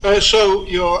So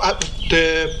you're at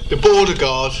the border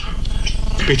guard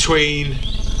between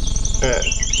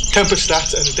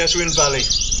Tempestat and the Desrin Valley.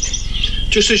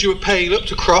 Just as you were paying up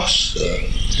to cross,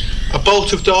 a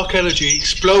bolt of dark energy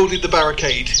exploded the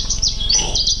barricade.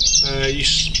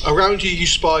 Around you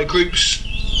spy groups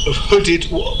of hooded,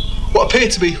 what appear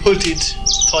to be hooded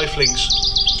tieflings.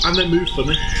 And they move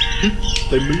funny.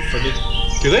 They move funny.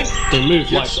 Do they? They move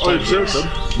Yes, like I observed them.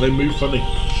 They move funny.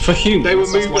 For humans, They were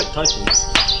that's moving- like titans.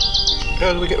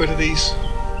 How do we get rid of these?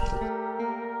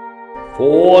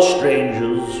 4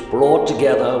 strangers brought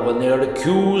together when they are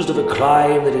accused of a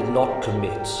crime they did not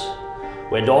commit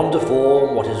went on to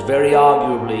form what is very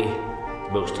arguably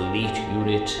the most elite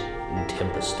unit in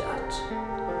Tempestat.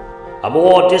 A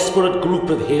more disparate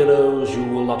group of heroes you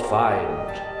will not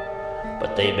find,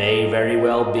 but they may very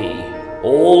well be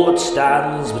all that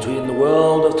stands between the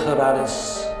world of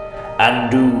Tyrannus and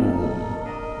doom.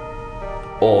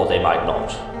 Or they might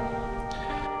not.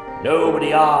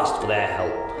 Nobody asked for their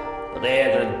help, but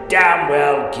they're gonna damn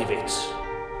well give it.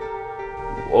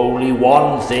 Only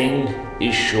one thing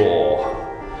is sure.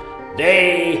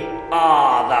 They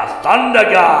are the Thunder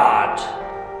Guard,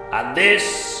 and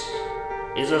this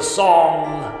is a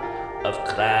song of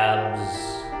crabs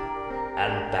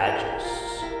and badgers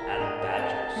and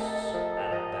badgers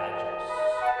and badgers.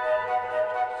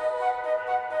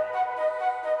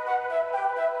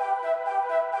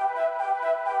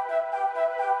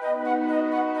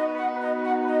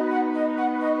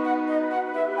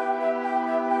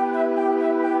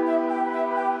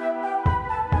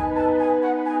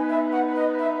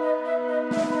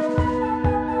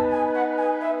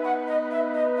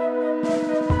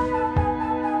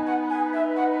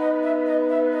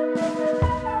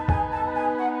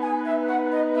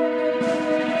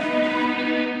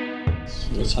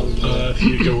 That's how we do it. If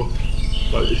you go up,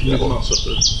 like if you go up, that's up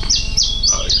there.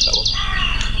 That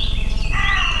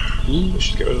one. We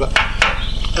should get rid of that.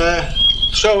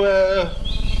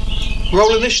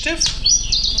 Roll initiative.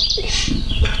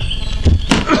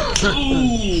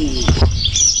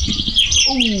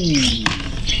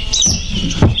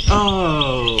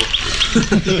 Oh.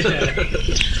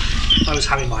 I was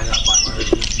having mine up by my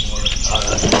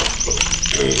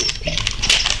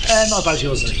not about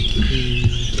yours then.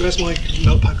 Where's my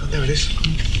notepad? Oh, there it is.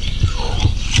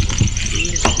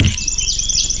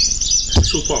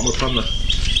 It's all part of my plan there.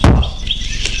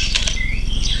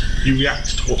 You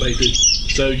react to what they do.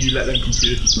 So you let them come to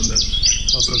you and then...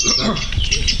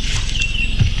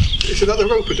 Is that the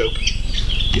rope-a-dope?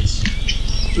 Yes.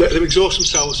 Let them exhaust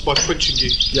themselves by punching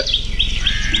you. Yeah.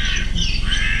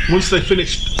 Once they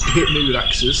finish hitting me with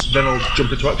axes, then I'll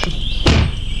jump into action.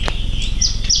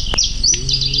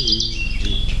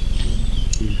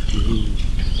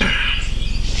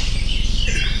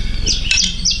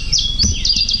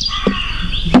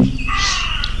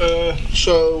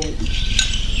 So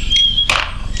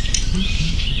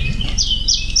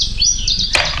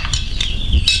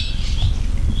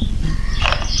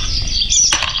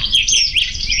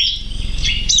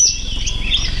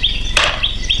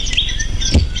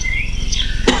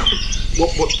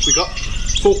what we got?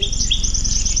 4.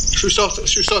 Should we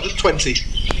start at 20?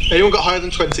 Anyone got higher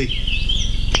than 20?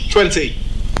 20.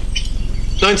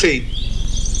 19.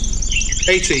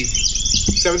 18.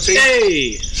 17.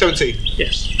 Hey! 17.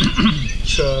 Yes.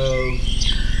 So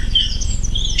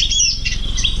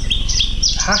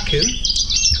Hacken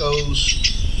goes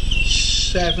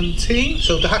 17.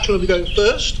 So the Hacken will be going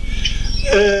first.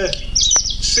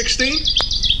 16,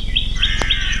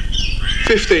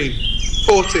 15,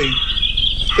 14,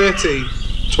 13,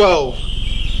 12,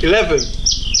 11,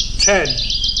 10,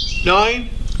 9,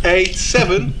 8,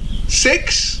 7,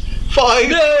 6,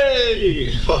 5,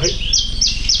 Yay! 5,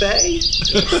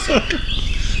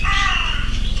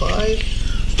 5,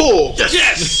 4.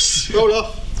 Yes! Roll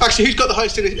off. Actually, who's got the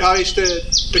highest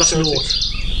dexterity?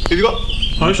 Have you got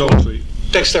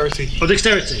dexterity? Oh,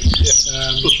 dexterity.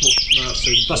 Yeah.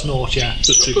 Plus naught, yeah.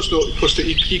 Plus 0, plus 2.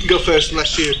 You can go first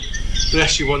unless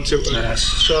you want to. Yes.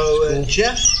 So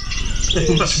Jeff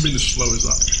That's is been as slow as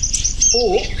that.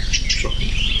 4,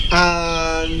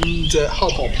 and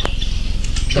Hob.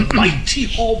 The mighty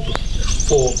Hob.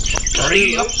 4.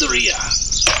 Bring up the rear.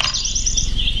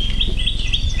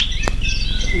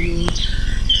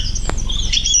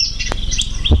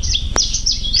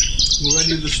 Were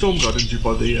any of the storm guard injured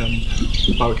by the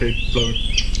barricade blowing?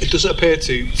 It doesn't appear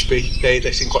to be.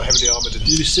 They seem quite heavily armoured. Do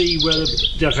you see where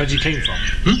the energy came from?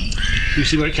 Do you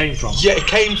see where it came from? Yeah, it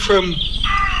came from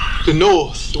the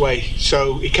north way,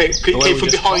 so it came from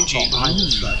behind you. Behind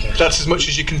us, right, okay. That's as much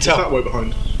as you can Is tell. that way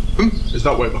behind? Is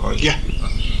that way behind? Yeah.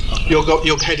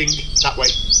 You're heading that way.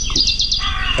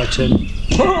 Right,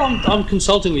 Well, I'm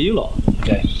consulting with you lot.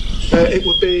 Okay. It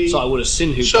would be. So I would have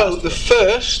seen who. So the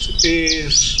first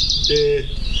is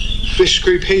this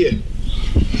group here.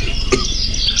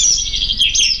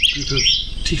 Group of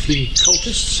tiefling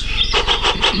cultists.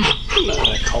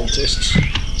 Cultists.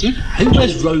 Who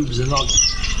wears robes and not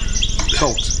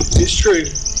cult? It's true.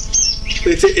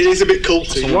 It is a bit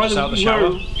culty. Why out the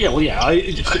shower? Yeah, well, yeah.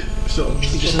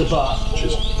 Just in the bar.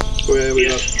 Where we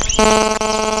are.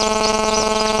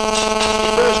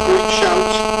 First group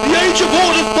shouts, "The age of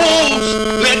order falls!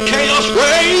 Let chaos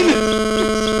reign!"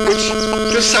 Which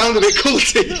does sound a bit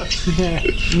culty.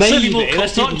 Maybe. more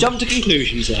Let's not jump to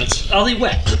conclusions, lads. Are they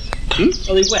wet?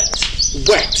 Are they wet?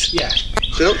 Wet. Yeah.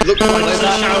 They don't look like Like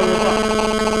that. shower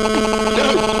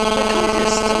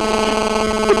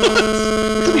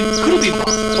could have been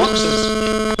boxers.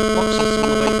 Boxers on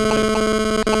the way to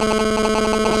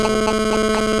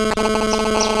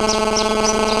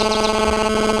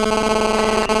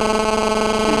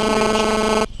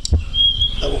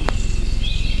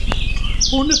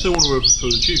I wonder if they want to overthrow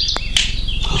the Duke.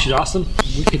 We should ask them.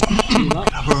 We could do that.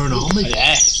 Have our own army.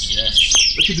 Yes.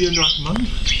 They could be under our command.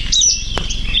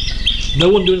 No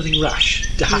one do anything rash.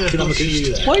 The hack can that's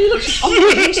you there. Why are you looking? I'm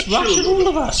the least rash of all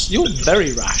of us. You're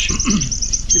very rash.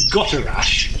 You've got a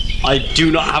rash. I do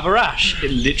not have a rash.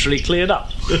 It literally cleared up.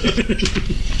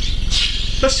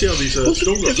 Let's see how these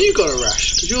Stormguards. Have you got a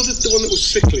rash? Because you're the one that was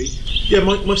sickly. Yeah,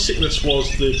 my sickness was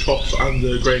the cough and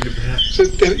the graying of the hair. So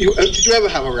did you ever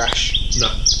have a rash? No.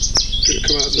 Did it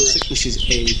come out as a rash? Sickness is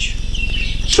age.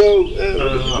 So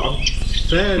I'm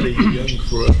fairly young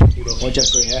for a Why do you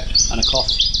have grey hair and a cough?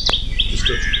 just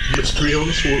a mystery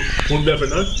illness. We'll never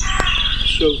know.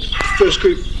 so first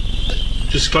group.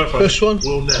 Just to clarify. First one?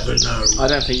 We'll never know. I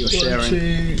don't think you're sharing. 1,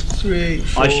 2, 3,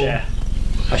 4. I share.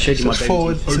 I showed you my baby.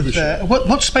 Forward to there.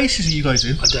 What spaces are you guys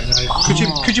in? I don't know.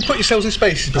 Could you put yourselves in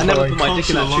spaces? I Before never put my dick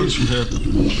in that lines tube.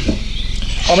 from here.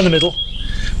 I'm in the middle,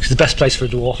 which is the best place for a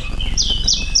dwarf.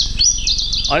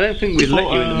 I don't think we'd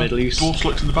let you in the middle. You Dwarf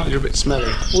looks in the back. you're a bit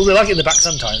smelly. Well, they like it in the back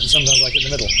sometimes, and sometimes like it in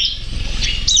the middle.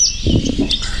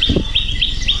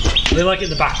 They like it in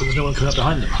the back when there's no one coming up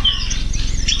behind them.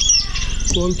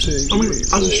 1, 2. I mean,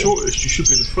 as a shortest, you should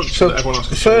be in the front so So that everyone else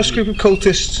the can first see group of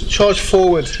cultists charge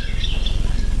forward.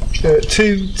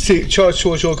 Two charge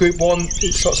towards your group. One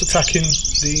it starts attacking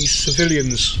the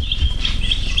civilians.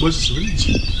 Where's the civilians?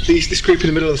 This group in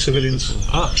the middle of the civilians.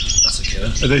 That's a killer.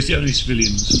 Are those the only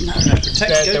civilians? No, protect.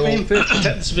 they're Go all- in first.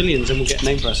 Protect the civilians, and we'll get a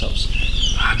name for ourselves.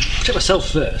 Check myself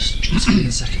first. Let's be in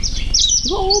a second.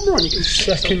 You've got armour on. You can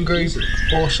Second group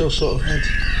also sort of head.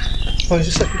 Oh, is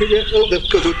the second group yet? Oh, the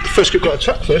first group got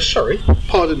attacked first. Sorry,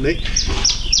 pardon me.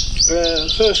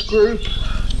 First group.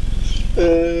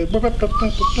 So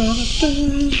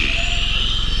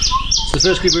the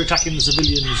first group are attacking the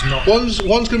civilians, not. One's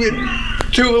going to be.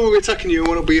 Two of them will be attacking you, and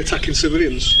one will be attacking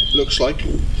civilians. Looks like.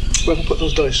 Whoever put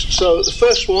those dice. So the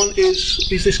first one is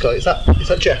this guy. Is that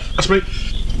Jeff? That's me.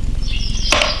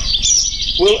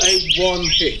 Will a 1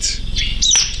 hit?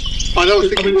 I don't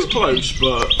think I mean, it it's will. close,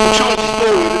 but Charges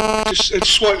forward and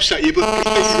swipes at you, but it's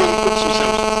basically wrong foots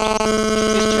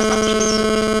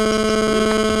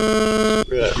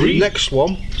himself. Green. Next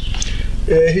one.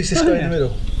 Who's this guy in the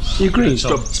middle? You green.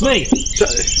 It's me.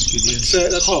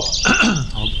 That's Hob.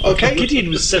 Okay. Gideon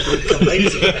was several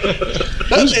later.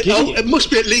 It must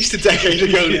be at least a decade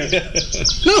ago.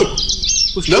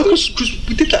 No, because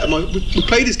we did that. We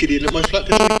played as Gideon at my flat,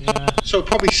 didn't we? Yeah. So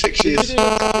probably 6 years. It was when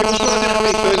I didn't have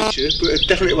any furniture, but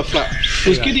definitely at my flat.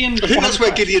 Was Gideon? I think that's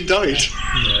where Gideon died.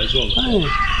 Yeah, as well.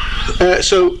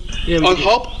 So Yeah, we on did.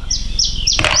 Hob.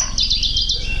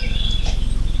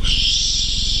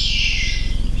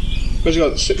 Where's he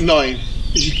got? 9.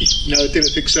 No, I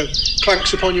didn't think so.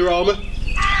 Clanks upon your armour.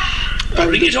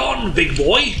 Bring it on, big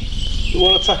boy. The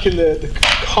one attacking the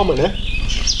commoner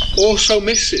also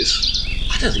misses.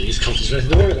 I don't think these cultists are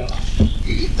anything to worry about.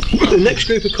 The next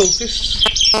group of cultists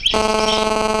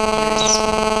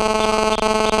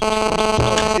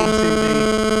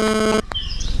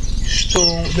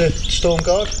into the storm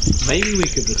guard. Maybe we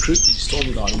could recruit these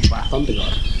storm guard into our thunder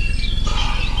guard.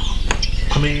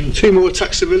 I mean, 2 more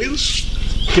attack civilians.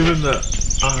 given that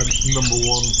our number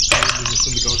one aim in the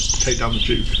Thunder Guards to take down the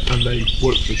Duke, and they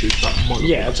work for the Duke, that might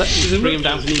Yeah, exactly. Bring him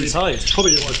down from the inside.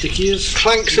 Probably don't want to stick ears.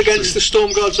 Clanks against the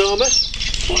storm guard's armour.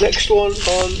 Next one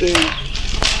on the.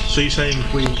 So you're saying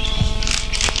if we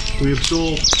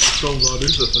absorb the Storm Guard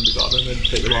into the Thunder Guard and then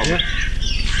take their armour?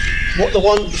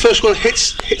 The first one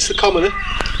hits the commoner.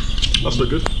 That's not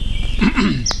good.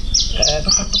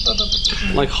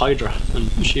 Like Hydra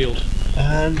and Shield.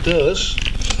 And does.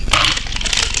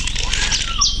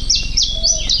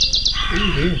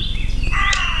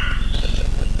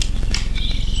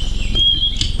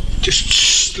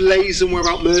 just slays them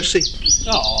without mercy.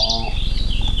 Oh.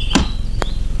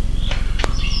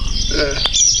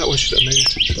 That one should have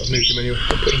moved. Should have moved him anyway.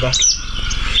 I'll put him back.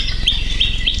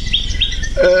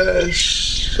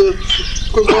 So,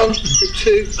 group 1, group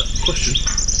 2. Question.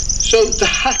 So the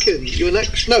Hacken, you're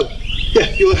next. No, yeah,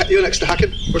 you're next to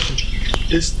Hacken. Question.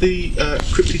 Is the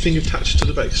crypty thing attached to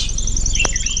the base?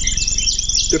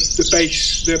 The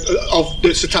base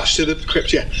that's attached to the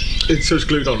crypt. Yeah, So it's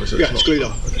glued on, is it? yeah, it's glued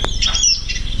on. Okay.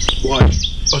 Why? I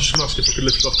was just going to ask if I could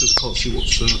lift it off because I can't see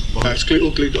what's behind. It's glued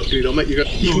on. Mate, you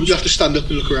have to stand up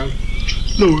and look around.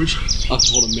 No worries. I have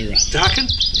to hold a mirror. The Hacken?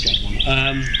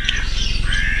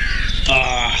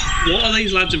 What are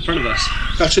these lads in front of us?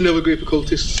 That's another group of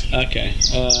cultists. Okay.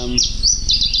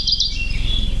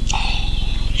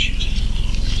 Shit.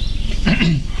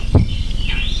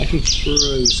 I can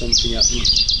throw something at them.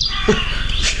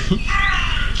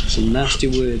 Some nasty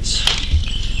words.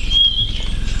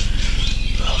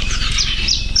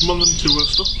 Command them to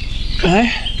stop. Eh?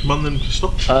 Command them to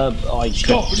stop. I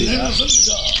can't do that.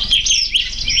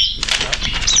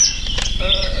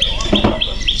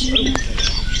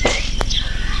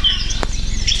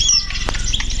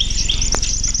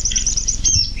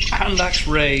 Hand axe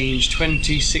range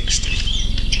 2060.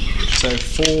 So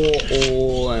 4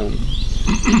 or 20.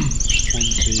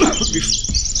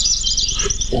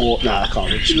 Or no, I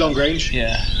can't reach. Long range.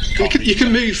 Yeah. You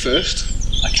can move first.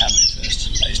 I can move first.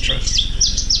 That is true.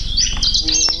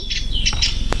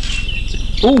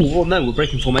 Oh well, no, we're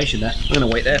breaking formation there. I'm going to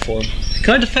wait there for him.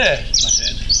 Can I defer? I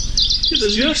said.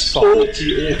 Yes. Orc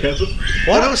ever.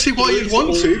 I don't see why you'd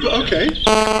want to, but okay.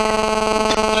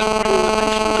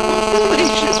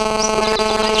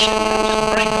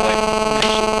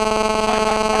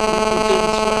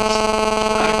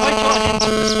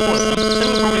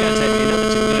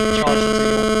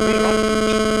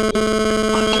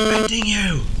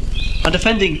 I'm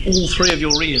defending all 3 of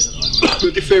your rears at the moment.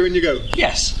 With deferring you go.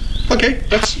 Yes. Okay,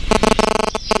 that's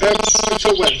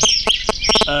until when?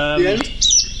 The end?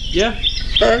 Yeah.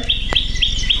 Alright.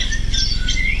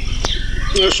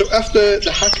 So after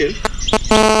the Hacken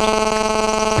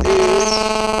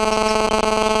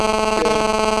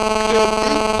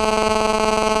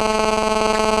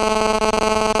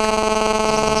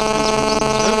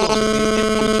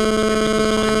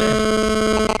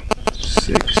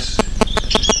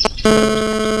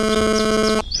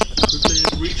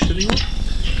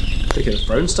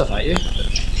Throwing stuff at you.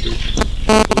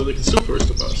 Although they can still throw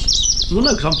stuff at us. Well,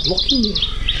 no, because I'm blocking you.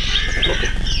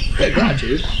 Bit of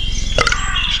gratitude.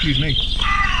 Excuse me.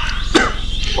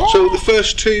 So the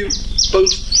first 2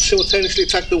 both simultaneously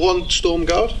attack the one storm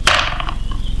guard.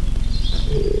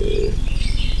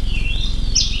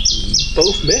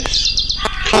 Both miss,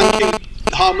 clanking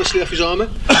harmlessly off his armour.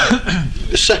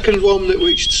 The second one that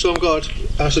reached the storm guard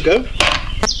has a go.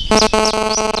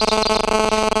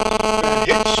 And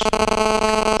hits.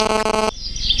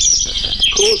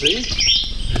 Causing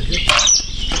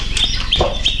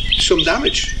some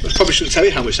damage. I probably shouldn't tell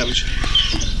you how much damage.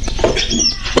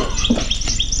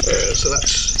 So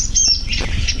that's.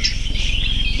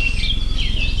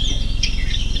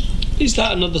 Is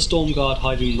that another storm guard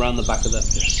hiding round the back of that?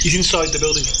 He's inside the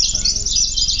building.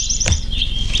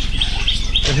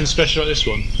 Anything special about this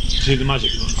one? See the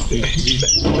magic one?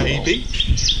 Maybe.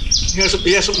 He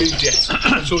hasn't moved yet.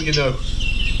 That's all you know.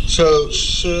 So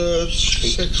 6,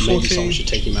 Maybe 14. someone should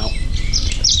take him out.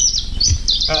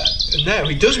 And now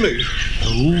he does move.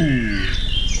 Ooh.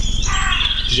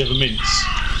 Did you have a mince?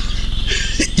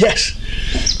 Yes.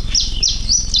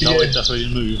 No, Yeah. that's why you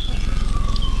move.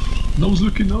 No one's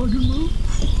looking, now I can move.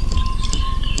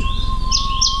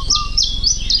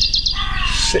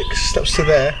 6 steps to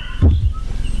there.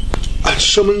 And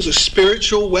summons a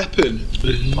spiritual weapon.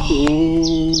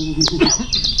 Ooh.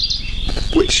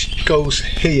 Which goes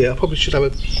here. I probably should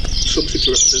have something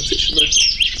to represent it, shouldn't I?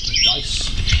 Dice.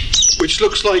 Which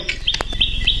looks like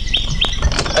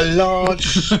a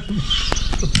large,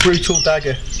 brutal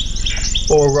dagger,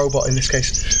 or a robot in this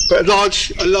case, but a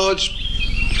large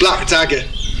black dagger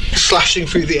slashing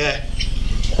through the air.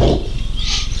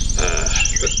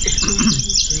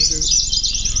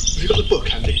 Have you got the book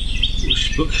handy?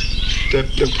 Which book? The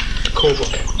core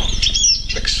book.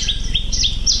 Thanks.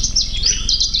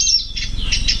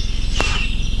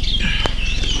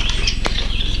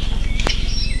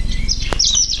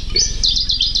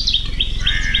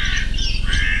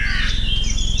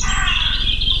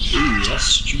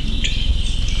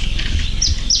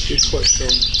 It's quite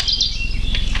strong.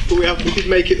 But we did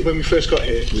make it when we first got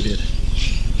here. We did.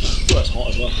 Well, that's hot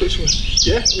as well. Which one?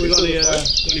 Yeah, we got Got the.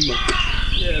 any milk?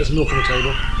 Yeah, there's milk on the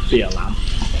table. Be a lamb.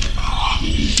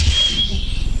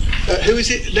 Who is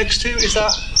it next to? Is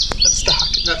that? That's the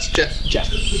hack. That's Jeff. Jeff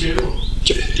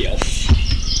the elf.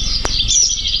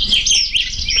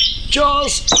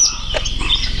 Jaws!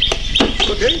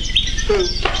 Okay. So.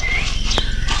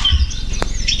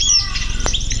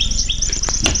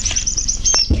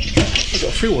 I got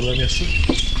a free one of them yesterday.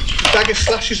 Dagger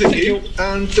slashes at you,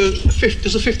 and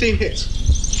does a 15 hit?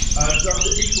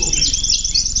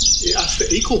 It has to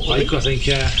equal. I think,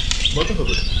 yeah.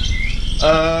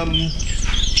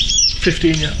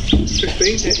 15, yeah.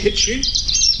 15, it hits you,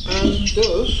 and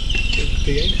does.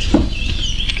 D8.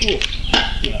 Oh.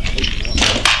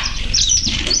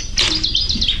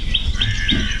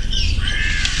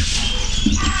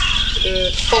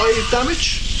 5 damage.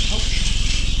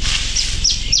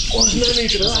 There's no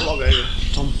need for that.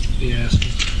 Tom, yeah.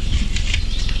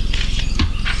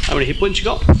 How many hit points you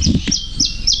got?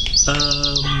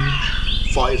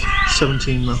 5.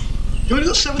 17 now. You only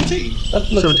got 17?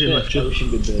 17 left, yeah.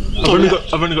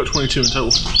 I've only got 22 in total.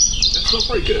 That's not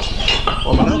very good.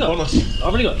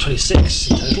 I've only got 26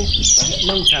 in total.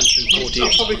 Lung cancer in 40.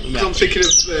 That's probably because I'm thinking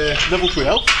of level 3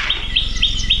 health.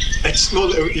 It's not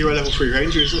that you're a level 3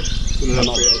 ranger, is it? No,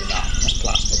 not really that. That's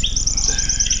plastic.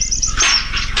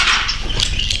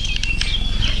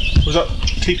 Was that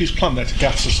TP's plan there to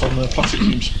gas us on the plastic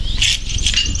fumes?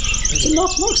 It's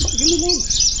not stop giving me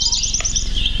monks.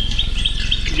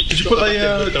 Did you put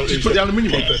the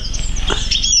aluminium on? Right,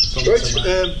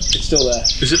 It's still there.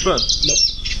 Is it burnt? Nope.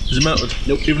 Is it melted?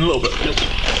 Nope. Even a little bit? Nope.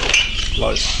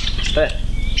 Lies. It's there.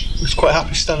 was quite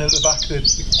happy standing at the back.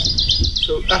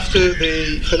 So after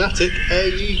the fanatic,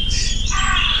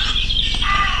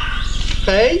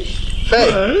 Faye,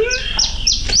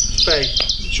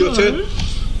 it's your turn.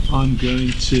 I'm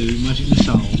going to magic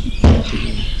missile.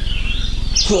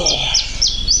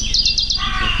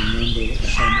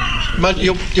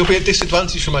 You'll be at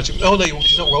disadvantage for magic. Oh no, you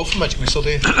not roll for magic missile, do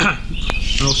you?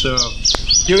 And also,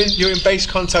 You're in base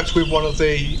contact with one of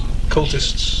the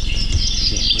cultists.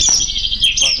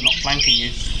 Well, they're not flanking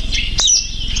you.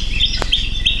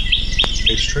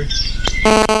 It's true.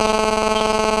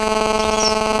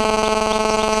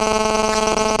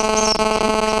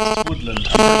 Woodland.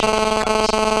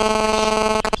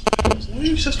 Why are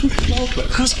you obsessed with flower clip?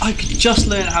 Because I could just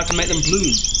learn how to make them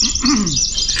bloom.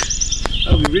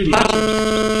 that would be really You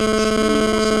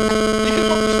can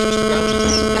probably just around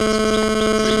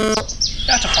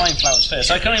You have to find flowers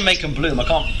first. I can only make them bloom. I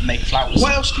can't make flowers.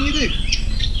 What else can you do?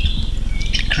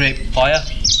 Create fire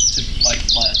to light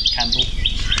a candle.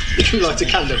 If you light a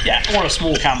candle. Yeah, or a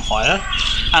small campfire,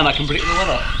 and I can predict the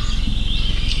weather.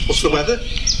 What's the weather?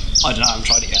 I don't know. I haven't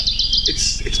tried it yet.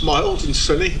 It's mild and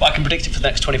sunny. But I can predict it for the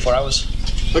next 24 hours.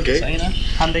 Okay. So you know,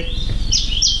 handy.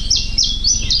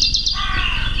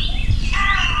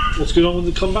 What's going on with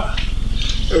the combat?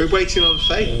 Are we waiting on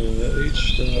Faye?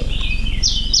 Each start.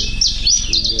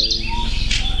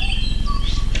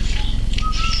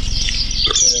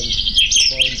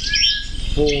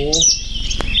 4.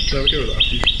 There we go with that.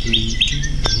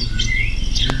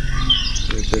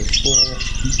 4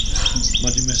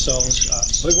 magic missiles at.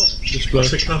 Wait, what? This I blow.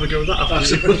 said, can I have a go with that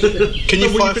after? Can you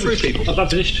fire through people? I've not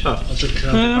finished. I said, can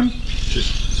I have it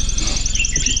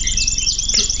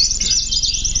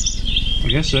I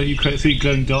guess so. You create 3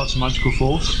 glowing darts of magical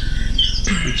force.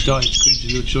 Each dart hits creatures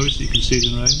of your choice that you can see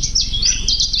in range.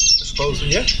 I suppose,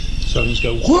 yeah. So I can just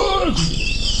go.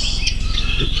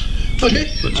 Okay.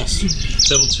 But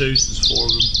level 2, so there's 4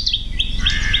 of them.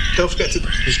 Don't forget to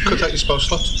just cut out your spell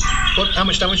slot. How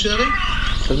much damage did I do?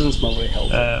 That doesn't smell very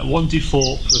healthy.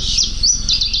 1d4 plus.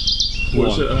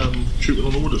 Was it shooting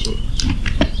on the wood or something?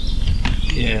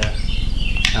 Yeah.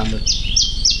 And the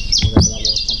whatever that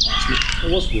was from past me. It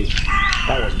was wood.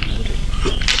 That wasn't wood.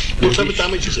 Whatever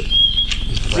damage is it?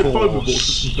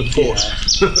 Fiberbolts and force.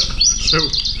 So,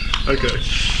 okay.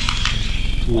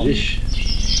 Woodish.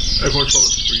 Everyone try to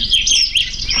breathe.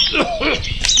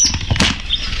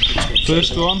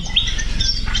 First one.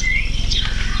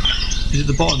 Is it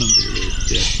the bottom number you read?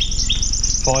 Yeah.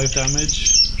 5 damage.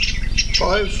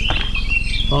 5.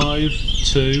 5,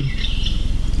 2.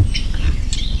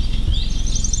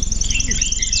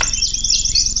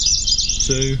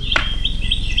 2.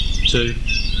 2.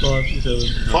 5,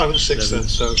 7. 5 and 6 then,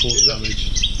 so 4 damage.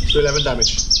 So 11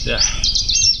 damage. Yeah.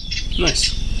 Nice.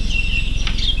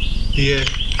 He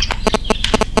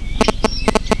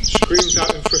screams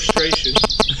out in frustration.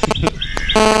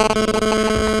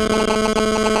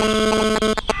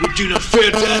 We do not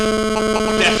fear death.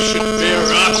 Death should fear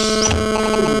us.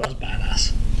 Ooh, that's badass.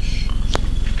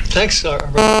 Thanks, sir.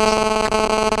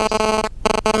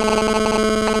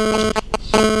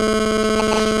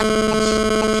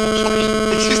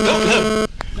 It's just not them.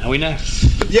 Now we know.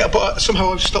 Yeah, Yeah, but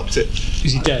somehow I've stopped it.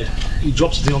 Is he dead? He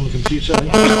dropped something on the computer.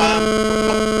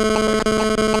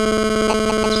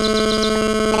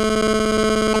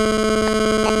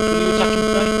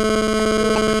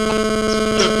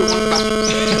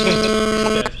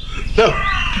 No,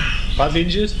 Badly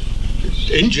injured?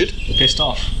 injured, Pissed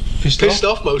off. pissed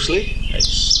off mostly.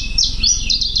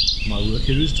 It's my work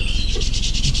here is done.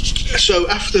 So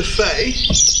after Faye,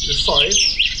 there's 5.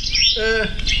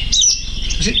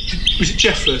 Was it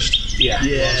Jeff first? Yeah.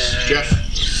 Jeff.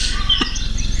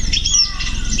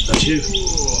 That's you.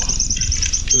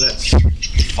 Let's.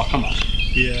 Fuck, I'm out.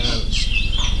 Yeah.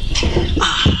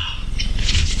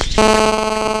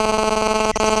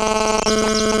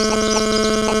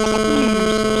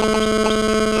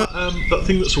 That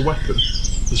thing that's a weapon,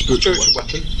 the spiritual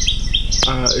weapon.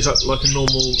 Is that like a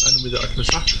normal enemy that I can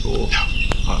attack, or? No.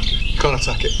 Okay. Can't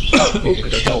attack it.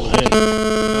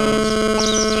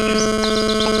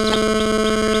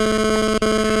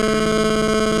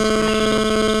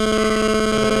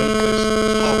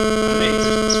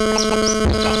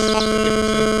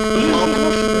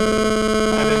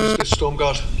 And then there's the Storm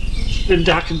Guard. Didn't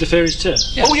hack and defer his turn?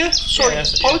 Yeah. Oh yeah, sorry. Yeah,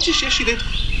 Apologies, yes you did.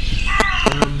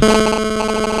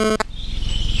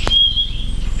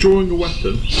 Drawing a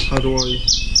weapon, how do I...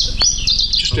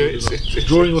 Just do it. It's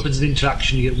Drawing weapons is an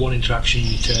interaction, you get 1 interaction in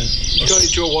your turn. You can only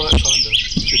draw 1 at a time though.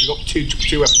 So if you've got two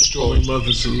weapons I drawing. mean,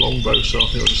 mother's a longbow, so I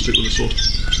think I'll just stick with a sword.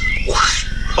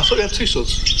 I thought you had 2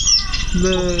 swords.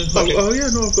 No. Okay. Oh yeah,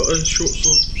 no, I've got a short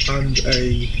sword and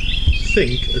a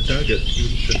dagger.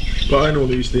 But I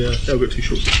normally use the. I've got 2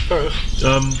 short swords. Fair enough.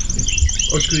 I'm just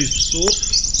going to use the sword.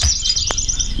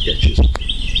 Yeah, cheers.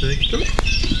 There you go.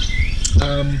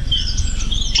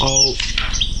 I'll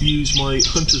use my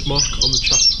hunter's mark on the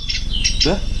chap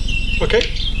there, Okay.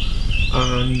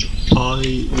 and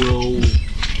I will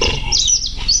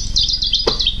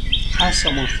How's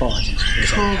someone fighting?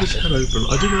 carve his head open.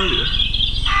 I did earlier.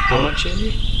 How much in you?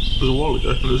 It was a while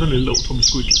ago, but it was only a little Tommy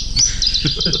Squeaker.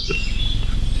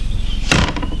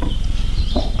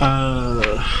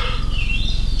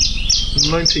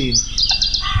 19.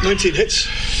 19 hits.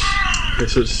 Okay,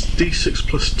 so it's D6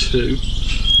 plus 2,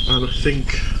 and I think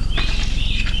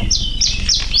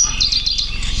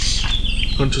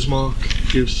Hunter's Mark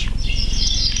gives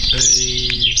a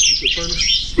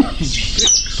bonus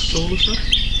 6 all of that.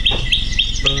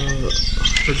 I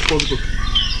just follow the book.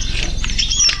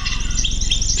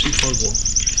 251.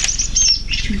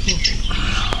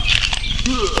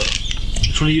 251.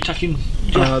 Which one are you attacking?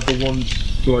 The one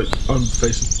like I'm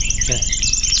facing. Okay.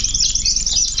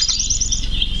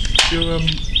 Your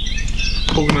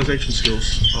organisation skills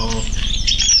are a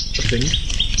thing.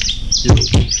 Your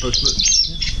little post-it.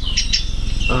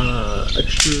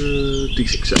 Extra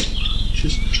D6, yeah.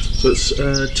 So it's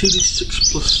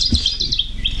 2D6 plus 2.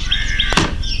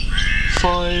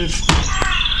 5,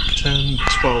 10,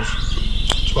 12.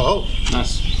 12.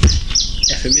 Nice.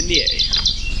 F him in the A.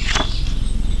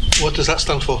 What does that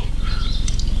stand for?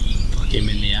 Fuck him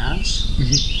in the ass.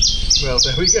 Well,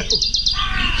 there we go.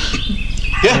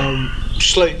 Yeah.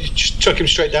 Just chuck him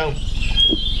straight down.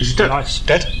 Is he dead? Nice.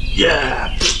 Dead.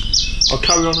 Yeah! I'll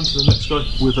carry on into the next guy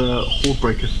with a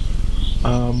Hordebreaker.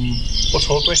 What's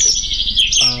Hordebreaker?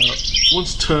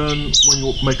 Once a turn, when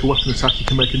you make a weapon attack, you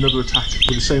can make another attack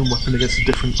with the same weapon against a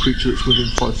different creature that's within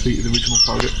 5 feet of the original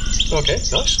target. Okay,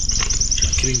 nice.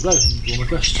 Killing blow. You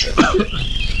want my quest?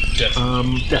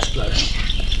 Death blow.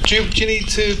 Do you need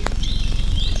to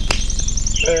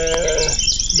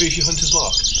move your Hunter's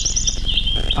Mark?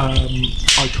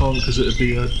 I can't because it'd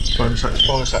be a bonus action.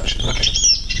 Bonus action, okay.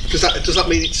 Does that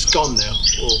mean it's gone now?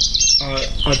 Or?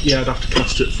 I'd have to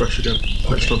cast it fresh again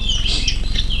next time.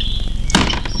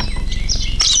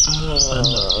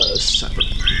 7.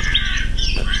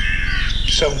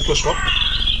 7 plus what?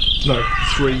 No,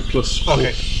 3 plus 4.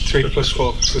 Okay, 3 plus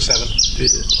 4 so 7.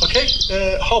 Yeah. Okay,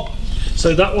 Hob.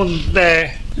 So that one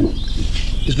there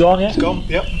is gone, yeah? Gone,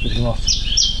 yep. Put him off.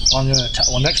 I'm going to attack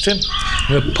the one next to him.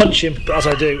 I'm going to punch him, but as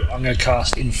I do, I'm going to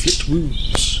cast Inflict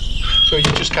Wounds. So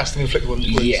you're just casting Inflict Wounds?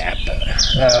 Yep.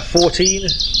 14.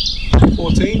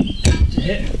 14 to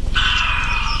hit.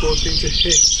 14 to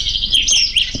hit.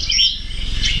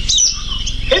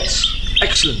 Hits!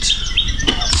 Excellent.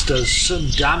 That does some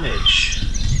damage.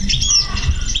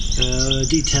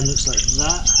 D10 looks like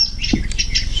that.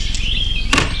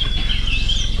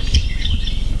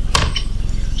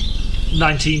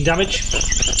 19 damage.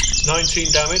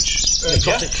 19 damage.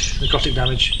 Necrotic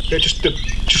damage. Yeah, just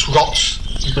rots.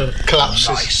 Collapses.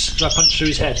 Nice. Do I punch through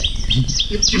his head?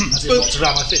 As it rots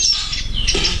around my fist.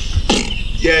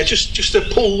 Yeah, just a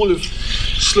pool of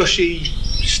slushy,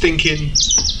 stinking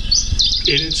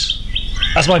innards.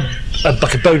 As my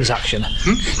like a bonus action.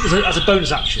 As a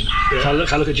bonus action, can I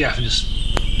look at Jeff and just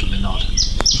give him a nod?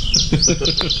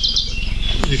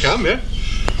 You can, yeah.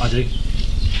 I do.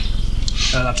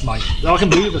 That's mine. I can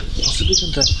move it, possibly,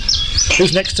 can't I?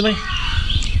 Who's next to me?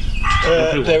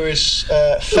 There is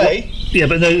Faye. Yeah,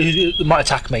 but no, who might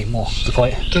attack me more, the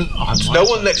point. There's no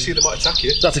one next to you that might attack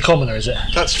you. That's a commoner, is it?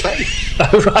 That's Faye.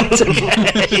 Oh, right, okay.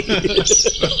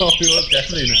 Oh, you're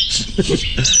definitely next.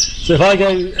 So if I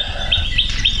go...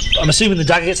 I'm assuming the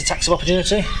dagger gets attacks of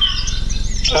opportunity?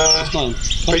 But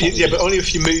only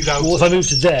if you move out. Well, if I move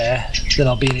to there, then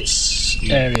I'll be in its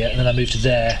area, and then I move to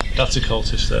there. That's a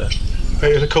cultist there.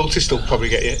 The cultist will probably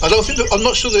get you. I'm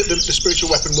not sure that the spiritual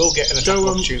weapon will get an attack of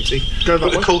opportunity. Go that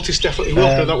but the way. cultist definitely will.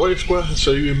 Go that way, square.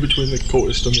 So you're in between the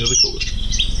cultist and the other cultist.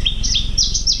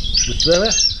 There?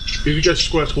 If you go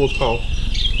square towards Paul,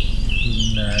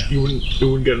 No. you wouldn't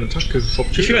get an attack of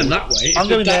opportunity. If you went that way, I'm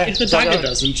going there. if the dagger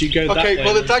doesn't, you go that way. Okay,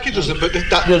 well the dagger doesn't, but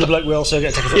The other bloke will also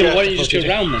get attack of Yeah, opportunity. but why don't you just go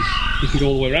round then? You can go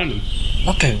all the way around him.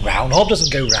 Not going round. Hob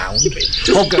doesn't go round.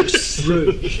 Hob goes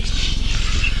through.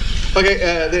 Okay,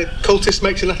 the cultist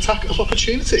makes an attack of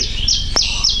opportunity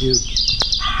You.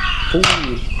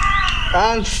 Ooh.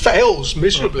 and fails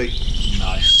miserably.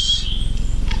 Nice.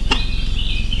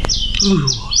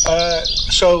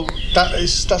 So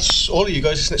that's all of you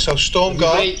guys, isn't it? So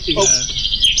Stormguard.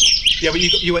 Yeah, but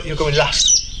you're going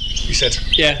last. You said.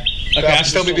 Yeah. Okay. I'm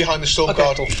still be behind the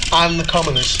Stormguard and the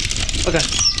commoners. Okay.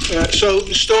 So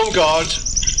the Stormguard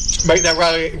make their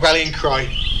rallying cry,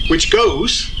 which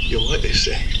goes. You'll like this.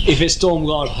 If it's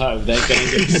Stormguard Ho, they're going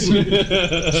to get.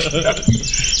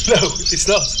 No, it's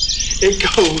not. It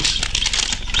goes.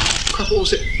 Crap, what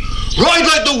was it? Ride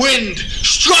like the wind,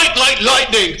 strike like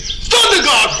lightning,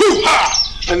 Thunderguard, hoo-ha!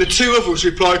 And the two of us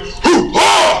reply,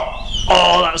 hoo-ha!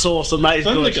 Oh, that's awesome. That is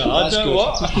good. Thunderguard, That's no, good.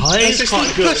 what? That is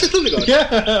quite good. That's a Thunderguard.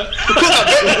 Yeah.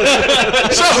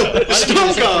 So,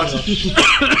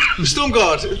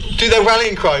 Stormguard do their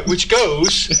rallying cry, which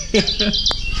goes,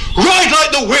 ride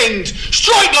like the wind,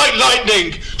 strike like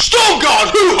lightning, Stormguard,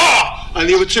 hoo-ha! And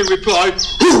the other two reply,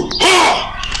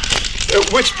 hoo-ha!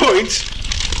 At which point,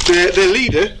 their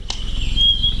leader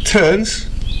turns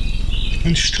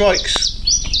and strikes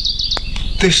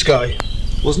this guy.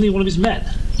 Wasn't he one of his men?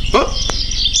 What?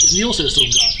 Isn't he also a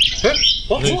Stormguard? Huh?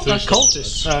 What? That's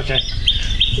cultists. Oh, okay.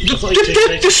 The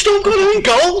Stormguard are in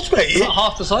gold, mate. Not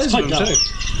half the size of Quite them, dull. too.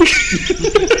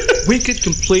 We could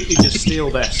completely just steal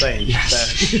their sayings.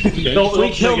 No, if we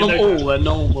kill them all, then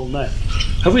no one will know.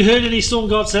 Have we heard any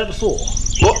Stormguards there before?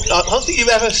 What? I don't think you've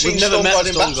ever seen We've never met Stormguard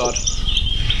in battle. Stormguard.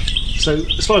 So,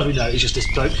 as far as we know, it's just this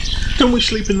bloke. Don't we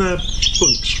sleep in their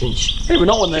bunks once? Hey, we're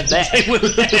not when they're there.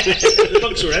 The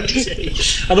bunks were empty.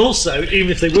 And also,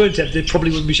 even if they weren't empty, they probably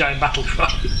wouldn't be shouting battle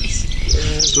cries.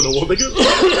 Don't know what they get.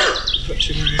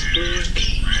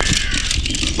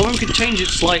 But we could change it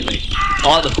slightly. I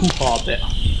like the hoo-ha bit.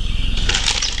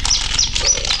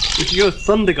 We could go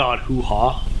Thunderguard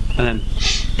hoo-ha, and then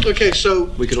Okay, so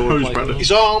we could all Hose replace banner. it.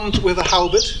 he's armed with a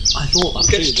halberd. I thought that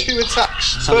Gets too, 2 attacks.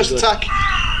 Sounds First good. attack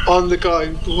on the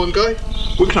one guy.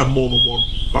 We can have more than one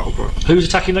battle cry. Who's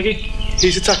attacking Nuggy?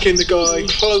 He's attacking the guy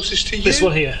closest to you. This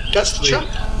one here. That's the chap.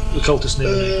 The cultist near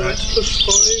me, right?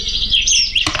 +5.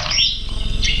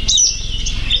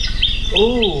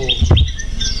 Oh.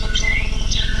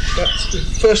 That's the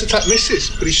first attack misses,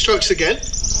 but he strikes again.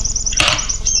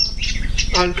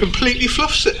 And completely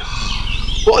fluffs it.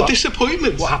 What a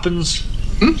disappointment. What happens?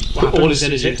 Put all his Is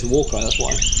energy it- into the war cry, that's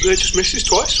why. They just misses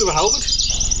twice with a halberd.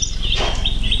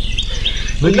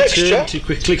 Maybe next turn chap. too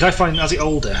quickly. I find as it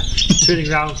older, turning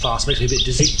around fast makes me a bit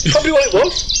dizzy. Probably what it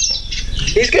was.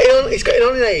 He's getting on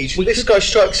in age. This guy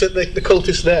strikes at the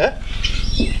cultist there.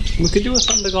 We could do a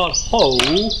Thunderguard ho,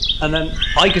 and then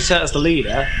I could set as the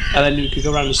leader, and then you could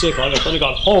go around the circle. I go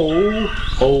Thunderguard ho,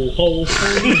 ho, ho,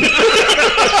 ho.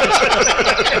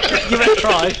 Give it a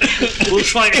try. We'll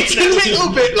try it. It's a little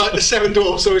bit like the Seven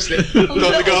Dwarfs, isn't it?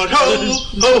 Thunderguard, ho,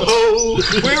 ho, ho.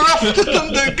 We're off to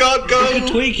Thunderguard, go.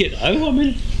 Tweak it though. I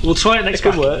mean, We'll try it next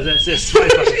could battle. work. Let's try it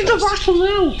the first. battle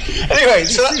now. Anyway,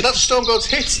 so that Stormguard's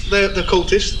hit the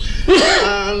cultist,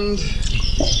 and I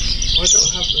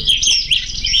don't have the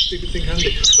stupid thing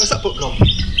handy. Where's that book gone? I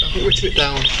haven't written it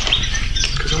down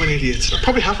because I'm an idiot. I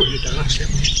probably have written it down actually.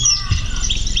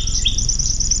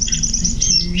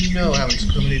 No, I haven't.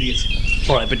 'Cause I'm an idiot.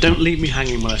 Alright, but don't leave me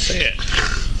hanging when I say it.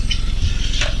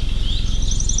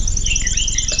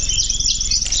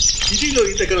 You do know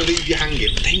they're going to leave you hanging.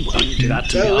 They won't do that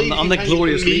to They'll me. leave I'm you the hanging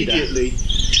glorious leader. immediately.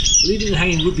 Leaving and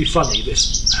hanging would be funny, but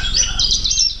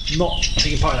it's not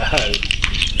taking part in a hoe.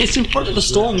 It's in front of the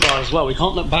Stormguard as well. We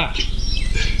can't look back.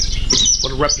 What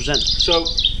to represent. So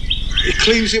It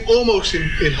cleaves him almost in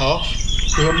half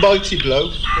with a mighty blow.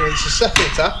 It's a second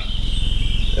attack.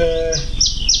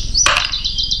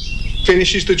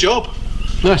 Finishes the job.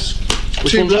 Nice.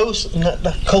 Which 2 one's that? blows and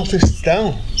that cultist's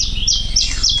down.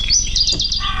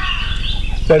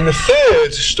 Then the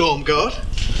third storm guard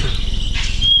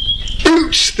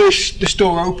boots this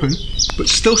door open, but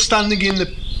still standing in the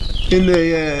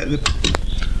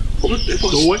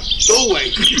Doorway?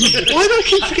 doorway. Why do I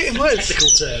keep forgetting words? Technical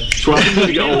term. That's what happens when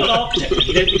you get You're not an old. architect.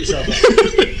 You don't put yourself up.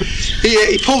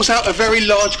 He pulls out a very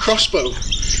large crossbow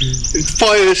and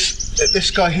fires at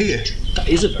this guy here. That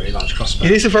is a very large crossbow.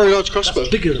 It is a very large crossbow.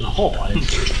 That's bigger than a hob, I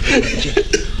think.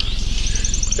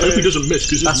 I hope he doesn't miss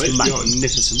because That's his mate's behind.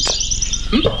 magnificent.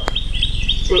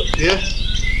 Well, yeah.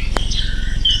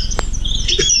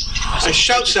 And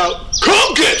shouts out,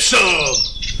 "Come get some!"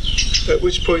 At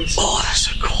which point, Oh, that's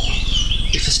so cool.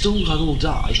 If the storm guard all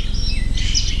die,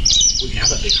 we can have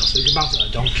that big crossbow. We can mount it on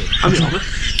a donkey. And the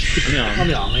armour. On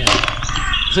the arm, yeah.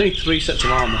 There's only 3 sets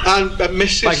of armour. and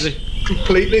misses Bagsy.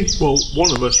 completely. Well,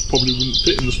 one of us probably wouldn't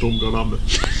fit in the storm gun armour.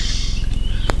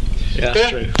 Yeah, Yeah.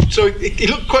 true. So he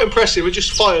looked quite impressive. It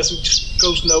just fires and just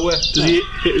goes nowhere. Does he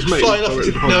hit his mate? Flying off directly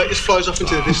into, behind? no, it just flies off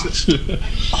into the distance.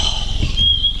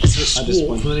 It's a At this swat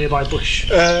point. from a nearby bush.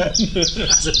 As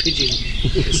a pigeon.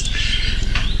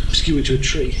 Skew to a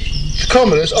tree. The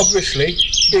commoners, obviously,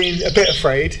 being a bit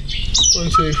afraid. 1,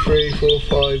 2, 3, 4,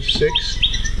 5, 6.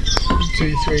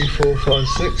 2, 3, 4, 5,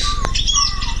 6.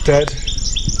 Dead.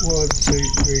 1, 2,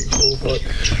 3, 4,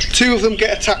 5. 2 of them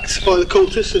get attacked by the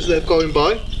cultists as they're going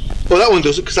by. Well, that one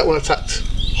doesn't because that one attacked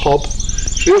Hob.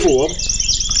 The other one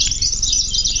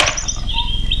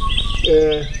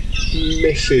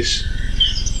misses.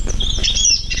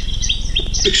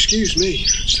 Excuse me,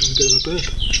 just having a bit of a burp.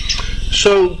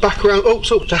 So back around. Oh,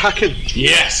 so to Hacken.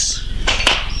 Yes!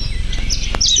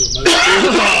 It's your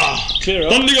most. Clear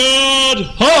up. Thunderguard!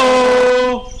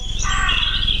 Ho!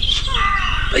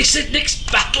 They said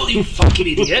next battle, you fucking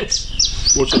idiot.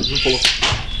 Watch that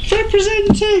follow.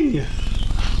 Representing!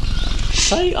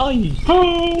 Say I.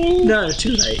 Ho! No,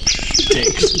 too late.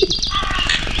 Dicks.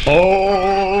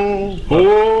 Ho!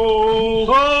 Ho!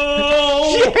 Ho!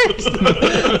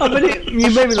 I mean, you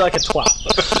made me like a twat.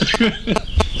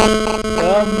 I'm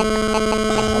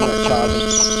gonna charge him.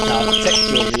 Now, text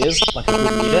your ears like a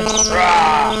good leader.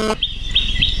 Right,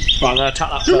 I'm gonna attack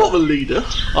that You're not fella. the leader.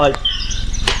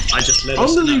 I just led I'm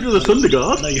us. the leader of the Thunder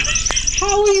Guard. No, you're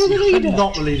How are you the leader?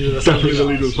 not the leader of the Thunder Definitely the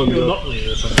leader of the Thunder You're Guard. not the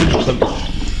leader of the Thunder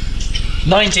Guard.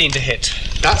 19 to hit.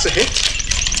 That's a hit.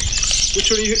 Which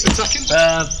one are you attacking?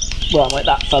 Well, like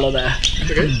that fella there.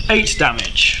 Okay. 8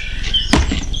 damage.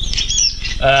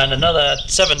 And another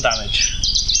 7 damage.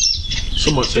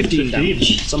 Some might say 15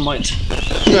 damage. Some might.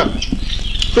 Yeah.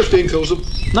 15 kills them.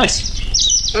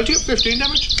 Nice. How do you get 15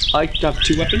 damage? I have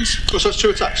 2 weapons. Oh, so that's 2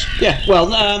 attacks. Yeah, well,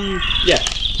 yeah.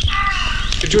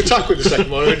 Did you attack with the second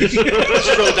one or did you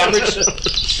just roll damage?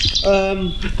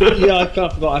 Yeah, I kind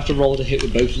of forgot I have to roll to hit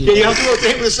with both of them. Yeah, you have to roll to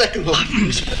hit with the second one.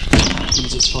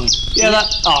 It's fine. Yeah, that.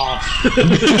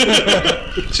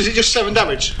 So is it just 7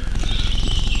 damage?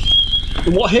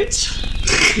 What hits?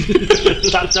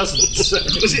 That doesn't.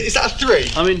 Is that a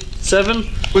 3? I mean, 7?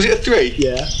 Was it a 3?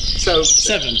 Yeah. So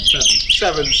 7.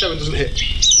 7 doesn't hit.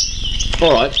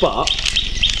 Alright, but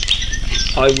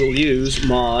I will use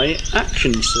my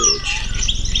action surge.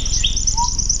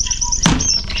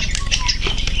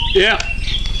 Yeah.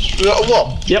 Was that a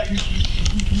 1? Yep.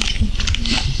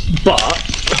 But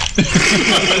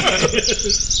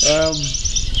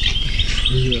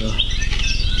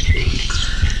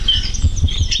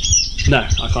no,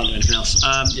 I can't do anything else.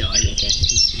 Yeah, okay.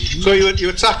 So you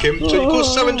attack him, so you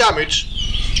cause 7 damage,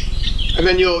 and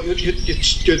then you're is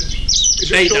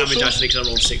it 8 short damage sword? actually, because I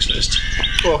rolled 6 first.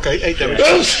 Oh, okay, 8 damage.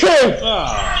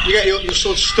 You get your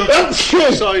sword stuck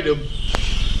inside him,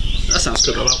 That sounds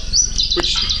good.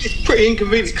 which is pretty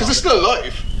inconvenient because they're still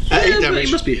alive at 8 He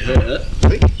damage. must be hurt. I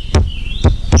think.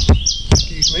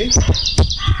 Excuse me.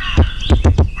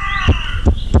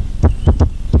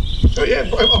 Oh yeah,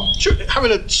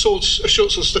 having a short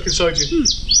sword stuck inside you.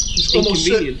 It's almost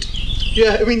Inconvenient.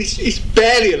 yeah, I mean he's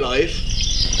barely alive.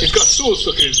 He's got a sword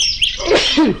stuck in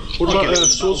him. What about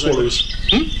sword swallows?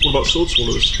 What about sword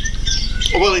swallows?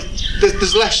 Oh, well,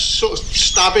 there's less sort of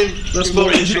stabbing. That's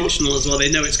more involved in sword- intentional as well. They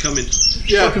know it's coming.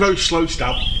 Yeah, Like a very slow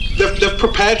stab. they've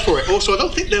prepared for it. Also, I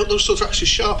don't think those swords are actually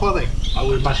sharp, are they? I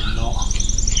would imagine not.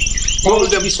 What was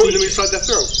them putting them inside their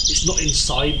throat? It's not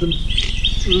inside them.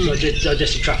 So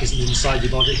digestive tract isn't inside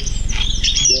your body.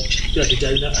 You're like a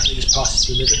donut and it just passes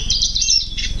through the middle.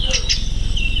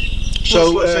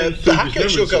 So Well, it's like saying the food hacker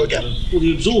is shall go never again. Well,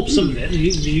 you absorb some of it and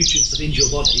you the nutrients that into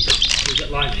your body. You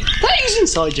get lining. That is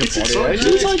inside your body. It's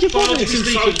inside your body. It's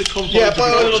inside the confines Yeah, of your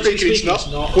biologically body. speaking, it's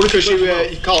not. Because you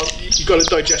can't. You've got to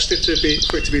digest it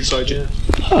for it to be inside you.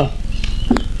 Huh.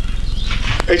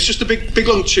 It's just a big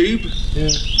long tube.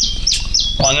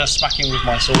 Well, I'm going to smack him with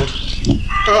my sword.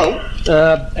 Oh,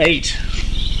 8.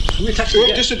 How many attacks do you're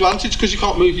you at get? disadvantage because you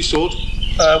can't move your sword.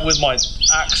 With my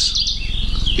axe.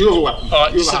 You have a weapon.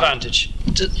 Alright, You have a hand. disadvantage.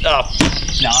 No,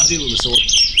 I'll deal with the sword.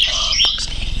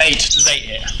 8. Does 8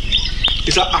 hit?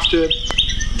 Is that after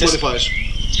modifiers?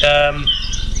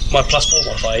 My +4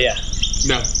 modifier, yeah.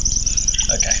 No.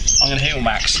 Okay. I'm going to hit with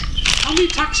max. How many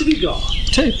attacks have you got?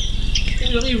 2.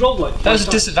 You rolled like. That was a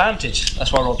five times. disadvantage.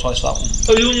 That's why I rolled twice for that one.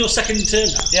 Oh, you're on your second turn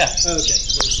now? Yeah. Oh, okay. I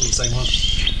thought it was on the same one.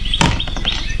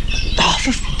 Oh,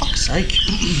 for fuck's sake.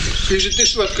 He's at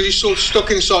disadvantage because he's sort of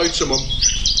stuck inside someone.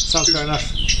 Sounds fair enough.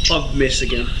 I've missed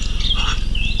again.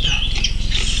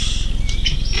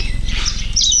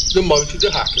 The mighty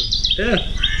the hacker. Yeah.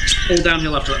 All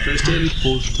downhill after that first turn.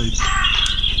 Pause tape.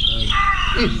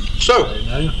 So,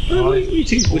 No. What do you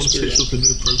think? I want to say something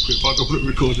inappropriate, but I don't want it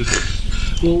recorded.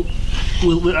 We'll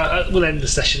end the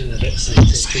session in a bit. So take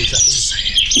 3 seconds.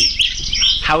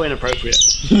 How inappropriate.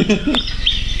 I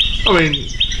mean,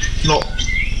 not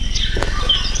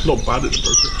bad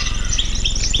inappropriate.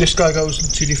 this guy goes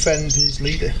to defend his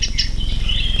leader.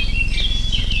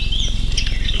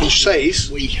 Who says,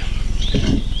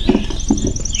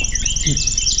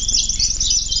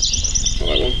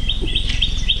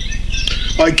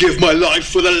 I give my life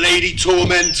for the Lady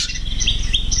Torment.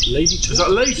 Lady Is that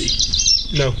a lady?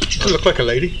 No, doesn't look like a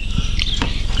lady.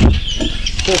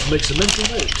 Bob makes a mental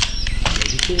note.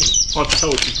 Lady Torment. Hard to tell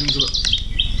what you isn't it?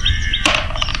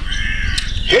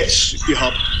 Hits, you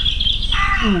hub.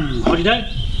 Ooh, how do you know?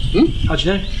 How do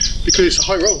you know? Because it's a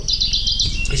high roll.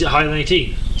 Is it higher than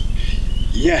 18?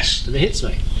 Yes. Then it hits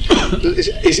me. Is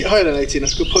it higher than 18?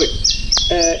 That's a good point.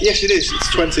 Yes, it is. It's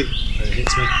 20. Then it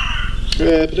hits me.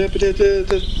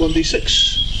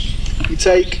 1d6. You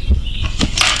take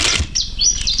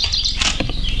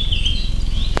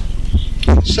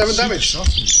 7 damage.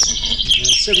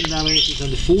 7 damage. It's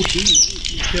under 14.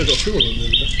 Yeah, I got 2 of them the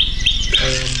other day.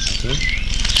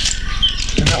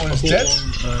 And that one's dead.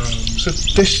 So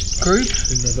this group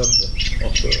In November,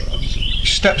 after Amazon.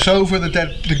 steps over the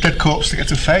dead corpse to get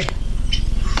to Faye.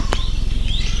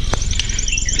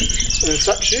 And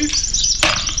attacks you.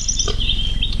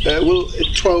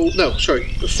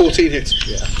 14 hit.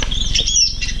 Yeah.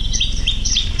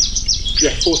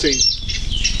 Yeah, 14.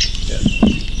 Yeah.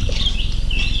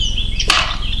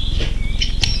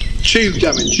 2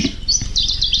 damage.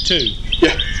 2.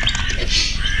 Yeah.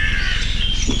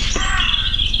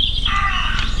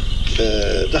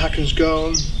 The Hacken's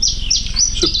gone.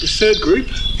 So the third group.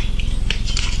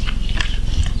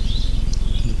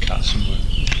 Cat somewhere.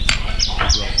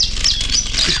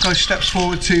 This guy steps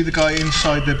forward to the guy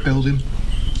inside the building.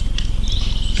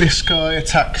 This guy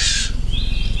attacks.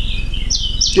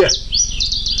 Yeah.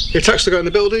 He attacks the guy in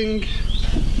the building.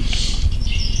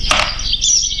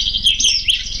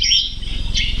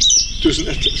 Doesn't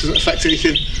affect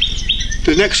anything.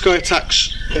 The next guy attacks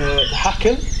the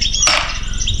Hacken.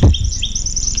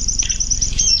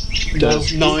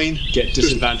 Does 9. Get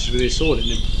disadvantage with his sword in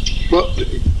him. Well,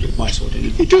 With my sword in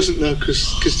him. he doesn't know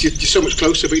because you're so much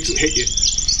closer, but he doesn't hit you.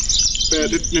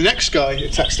 The next guy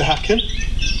attacks the Hacken.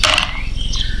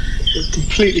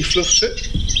 Completely fluffs it.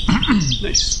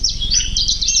 Nice.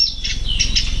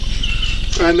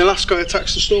 And the last guy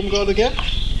attacks the Storm Guard again.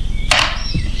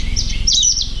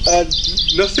 And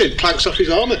nothing, clanks off his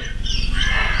armour.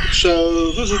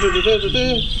 So,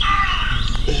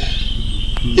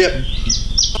 yep.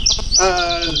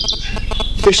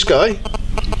 This guy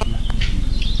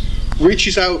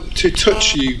reaches out to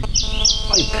touch you. I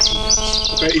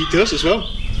bet he does. He does as well.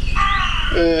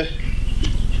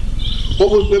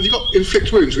 Have you got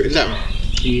inflict wounds written down?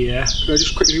 Yeah. Can I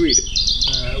just quickly read it?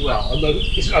 Well, I've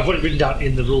got it written down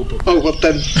in the rule book. Oh well,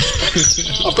 then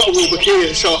I've got a rule book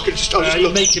here, so I'll just You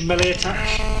look. make a melee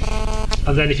attack,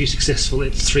 and then if you're successful,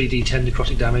 it's 3d10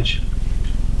 necrotic damage.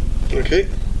 Okay,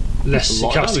 Unless a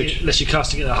lot you're of casting damage. it, unless you're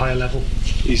casting it at a higher level.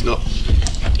 he's not.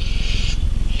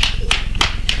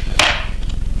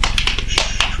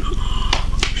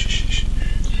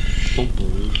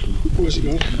 Where's it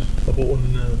going? I bought one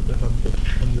in November,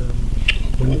 and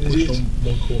when you What is pushed it? on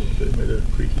one corner of it, it made a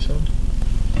creaky sound.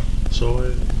 So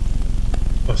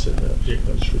I said, yeah,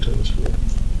 can I just return this for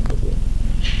another one?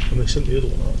 And they sent the other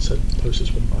one out and said, post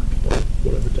this one back by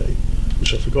whatever day,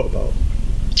 which I forgot about.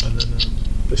 And then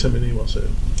they sent me an email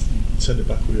saying, send it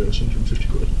back with you, it's 150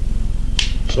 quid.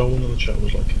 So I went on the chat and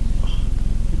was like,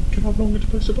 can I have longer to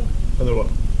post it back? And they were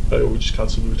like, oh, we just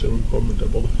cancelled the return requirement,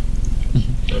 don't bother.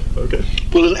 Okay.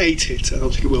 Will an 8 hit? I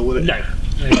don't think it will it? No.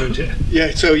 I don't it.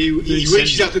 Yeah, so he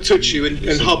reaches out to touch you, and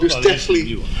Harbius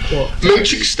definitely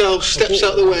mooching stealth steps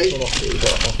out of the way,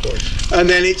 and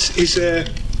then it's his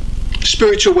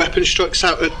spiritual weapon strikes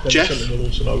out at Jeff.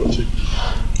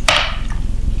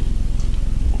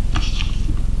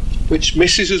 Which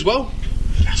misses as well.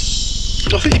 Yes.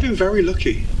 I think you've been very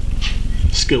lucky.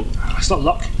 Skill. It's not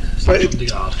luck. It's But not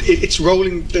guard. it's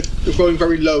rolling. They're rolling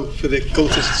very low for the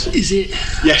cultists. Is it?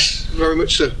 Yes, very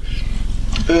much so.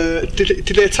 Did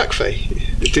they attack Faye?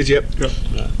 It did, yep. Yep.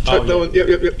 Attack that one.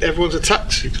 Yep. Everyone's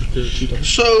attacked.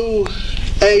 So,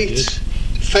 8.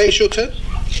 Faye, it's your turn.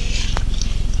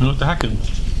 Not the Hacken.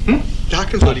 The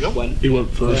Hacken's already gone. Went He went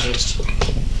first.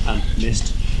 and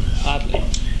missed badly.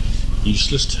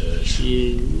 Useless turd.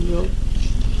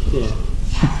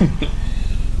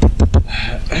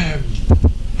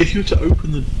 If you were to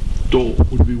open the door,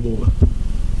 would it be warmer?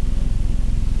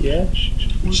 Yeah.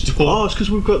 Oh, it's because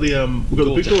we've got the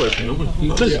big door open, haven't we?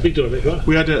 Close the big door a bit, right?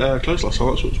 We had it closed last time.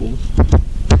 That's what's warm.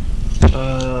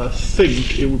 I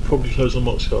think it would probably close on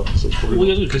Moxcar. So it's probably Well,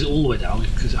 you have to close it all the way down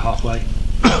because it's halfway.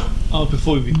 Oh,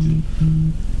 before we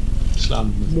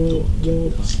slam the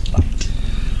door.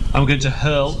 I'm going to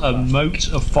hurl a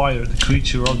mote of fire at the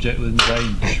creature or object within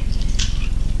range.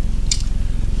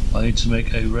 I need to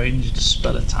make a ranged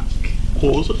spell attack.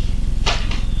 What was it?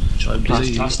 Which I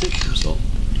believe Plastic. is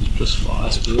plus 5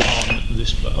 on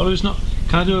this. Oh, it's not.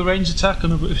 Can I do a ranged attack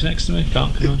on a if it's next to me?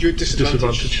 Can't. Can I? You're at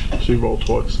disadvantage. So you roll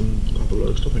twice and have the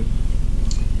lowest, I think.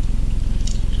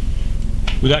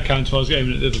 Would that count if I was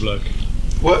aiming at the other bloke?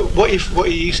 What are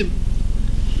you using?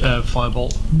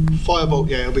 Firebolt. Firebolt.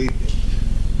 Yeah, it'll be.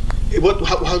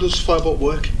 How does Firebolt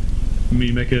work?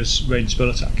 Me make a ranged spell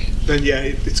attack. Then yeah,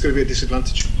 it's going to be a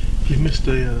disadvantage. You've missed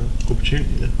a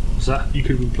opportunity there. What's that? You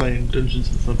could have been playing Dungeons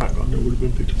in the background. It would have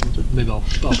been picked up on it. Maybe I'll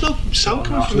There's no sound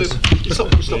coming from the. It's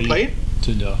not playing.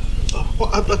 Turned it off. Oh,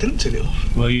 what? I didn't turn it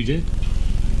off. Well, you did.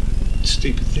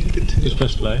 Stupid thing. I didn't turn it Just off.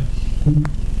 press play.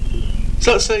 Does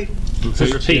that say?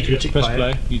 says repeat, Yeah, you tick press by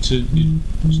play. You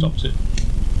stopped it.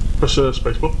 Press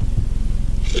spacebar.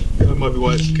 That might be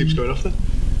why it keeps going off then.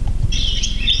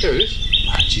 There it is.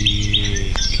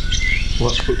 Magic. Well,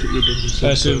 that's put up your Dungeons.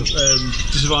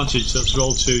 Disadvantage. So that's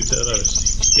roll 2 to the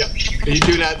lowest. Yep. Are you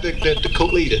doing that the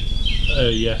cult leader?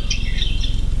 Yeah.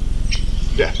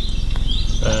 Yeah.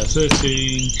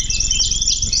 13, 5,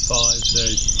 so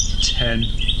 10.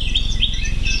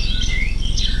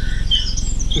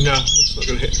 No, that's not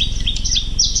going to hit.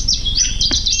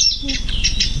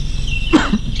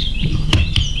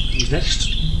 Who's next?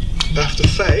 After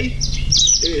Faye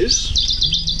is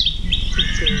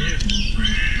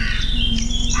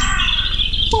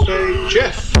Faye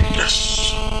Jeff.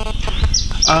 Yes.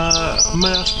 May I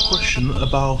ask a question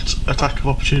about attack of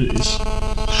opportunities?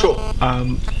 Sure.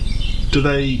 Do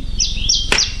they?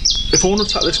 If I want to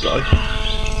attack this guy,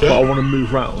 but I want to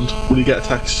move round, will he get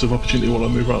attacks of opportunity while I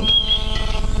move round?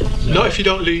 Not if you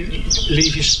don't leave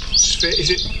your sphere. Is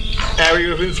it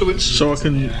area of influence? So I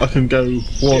can go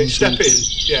one. Yeah, step two, in.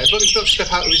 Yeah, as long as you don't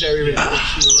step out of his area of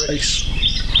influence, you're alright. Ace.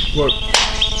 Right.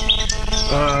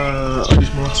 I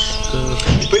use my last.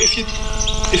 But if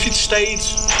you'd stayed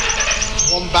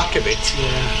one back a bit,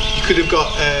 you could have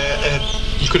got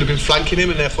you could have been flanking him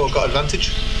and therefore got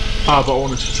advantage. But I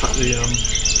wanted to attack the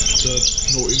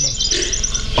naughty man.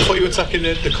 I thought you were attacking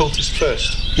the cultist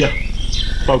first. Yeah.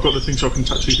 But I've got the thing so I can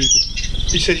attack 2 people.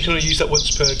 You said you can only use that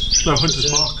once per. No,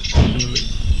 Hunter's Mark.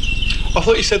 I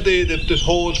thought you said the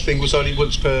horde thing was only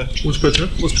once per. Once per turn.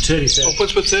 What's paternity say? Oh,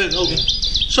 once per turn. Oh,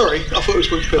 sorry, I thought it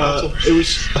was once per battle. It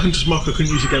was Hunter's Mark I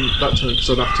couldn't use again that turn because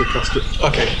I'd have to cast it.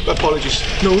 Okay, apologies.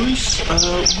 No worries. Where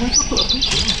did I put a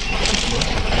pencil?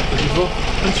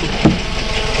 Pencil.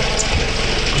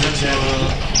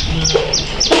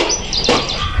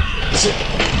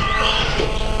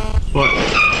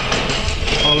 Right.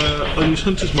 I'll use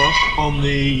Hunter's Mark on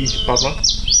the bad man.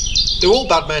 They're all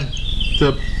bad men.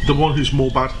 The one who's more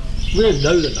bad. We don't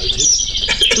know the motive.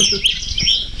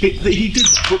 He did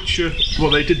butcher. Well,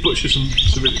 they did butcher some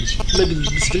civilians. Maybe the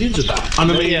civilians are bad.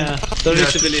 And I mean, Yeah, there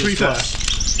is to civilians be fair, there.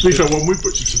 to be fair, when we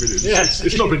butchered civilians, Yeah.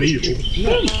 it's not been evil.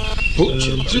 There's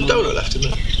a donut left in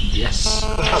there. Yes.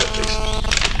 I'll have it, please.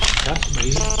 That's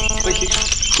amazing. Thank you.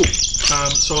 Cool.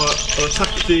 So I'll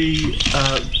attack the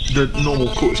normal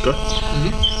cultist guy.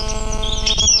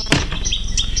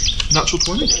 Natural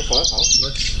 20.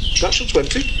 Nice. Natural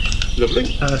 20. Lovely.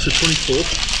 So 24.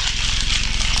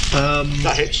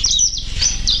 That hits.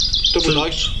 Double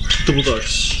dice. Double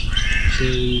dice. So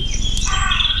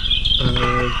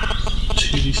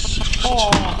 2d6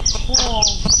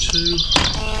 plus 2.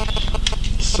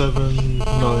 7,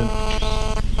 9.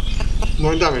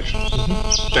 9 damage.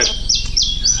 Dead.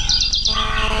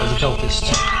 As a cultist.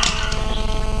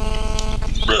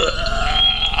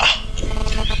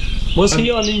 Was he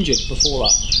uninjured before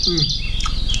that?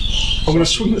 I'm going to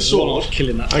swing the sword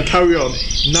Killing that. and carry on,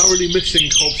 narrowly missing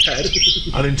Cobb's head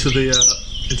and into the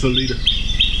leader.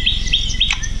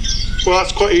 Well,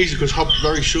 that's quite easy because Hob's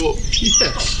very short.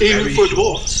 Yes. Even Very for a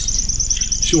short.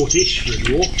 dwarf. Shortish for a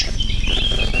dwarf.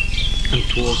 And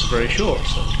dwarves are very short,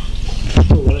 so.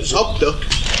 It's Hob duck.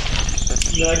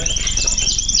 No.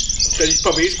 Then he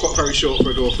probably is quite very short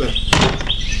for a dwarf then.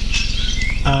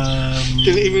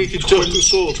 Even if he could jump the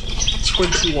sword.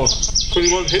 21.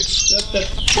 21 hits.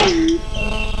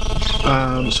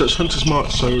 So it's Hunter's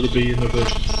Mark, so it'll be another 2,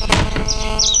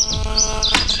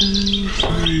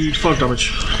 3, 5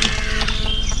 damage.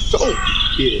 Oh,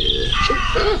 Yeah.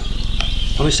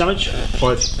 How much damage?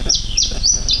 5.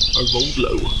 I rolled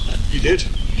low. you did.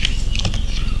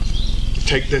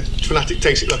 The fanatic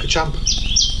takes it like a champ.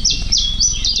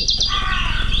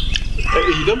 Are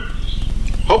you done?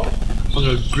 Hob? I'm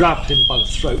going to grab him by the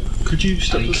throat Could you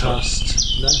step and aside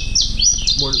cast. No?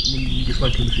 when you get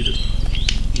flanking defeated?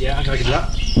 Yeah, I can do that.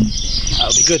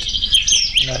 That'll be good.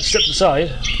 Step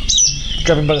aside,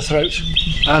 grab him by the throat,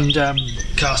 and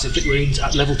cast Inflict Wounds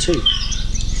at level 2.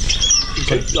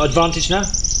 Okay. Advantage now?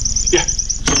 Yeah.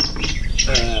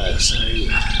 So.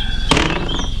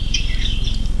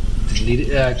 Didn't need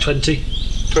it. 20.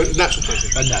 Natural 20.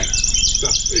 No. No.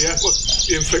 Yeah, well,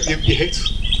 you inflict, you hit.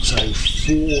 So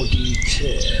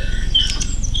 4d10.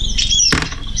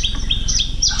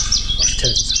 That's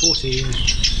 10, so 14.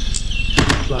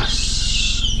 Plus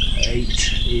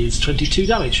 8 is 22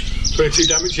 damage. 22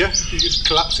 damage, yeah. He just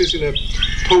collapses in a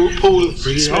pool of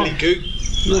Bring it smelly on. goo.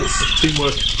 Nice.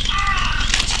 Teamwork.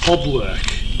 Hob work.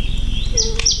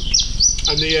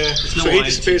 And the not so he what I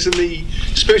disappears and the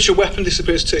spiritual weapon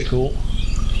disappears too. Cool.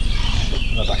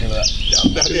 I'll back into that.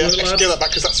 Yeah, let's get that back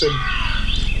because that's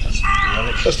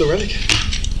that's the relic.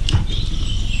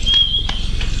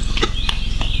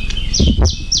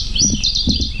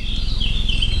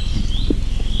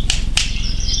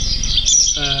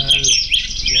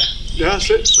 Yeah. Yeah, that's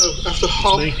it. So after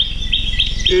Hob me.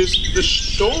 is the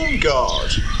Storm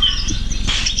Guard.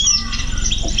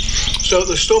 So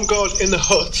the Storm Guard in the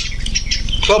hut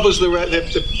clobbers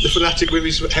the fanatic with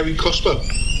his heavy crossbow.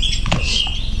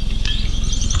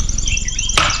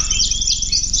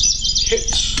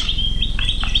 Hits.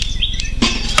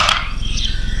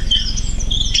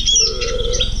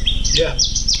 Yeah,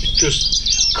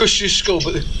 just crushes his skull,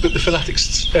 but the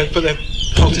fanatics, but the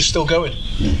cult is still going.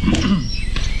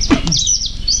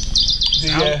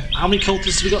 How many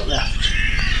cultists have we got left?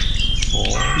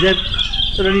 4. Are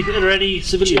there any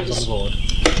civilians on board?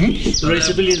 Are there any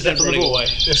civilians left on the board?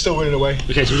 They're still running away.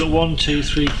 Okay, so we've got 1, 2,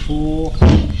 3, 4.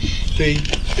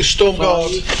 The Storm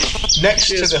Guard next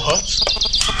to the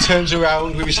hut turns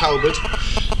around with his halberd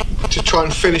to try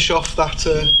and finish off that.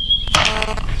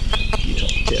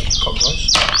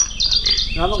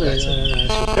 No, I'm not going to.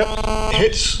 Yep,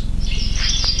 hits.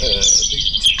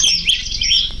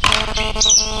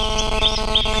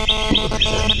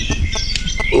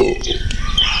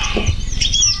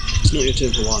 It's not your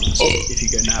turn for one. So if you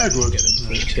go now, we'll get them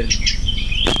for your turn.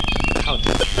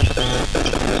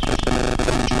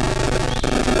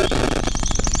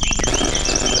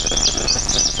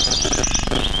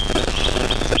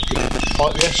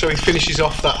 Oh, yeah, so he finishes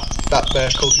off that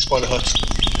cultist by the hut.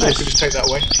 Nice. You could just take that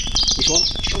away. Which one?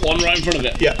 The one right in front of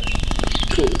it. Yeah.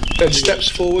 Cool. Then steps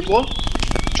forward one.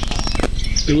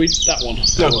 That one.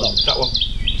 No, that one.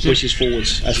 Which is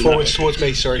forwards. As in Forwards that towards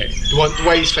me. Sorry. Okay. The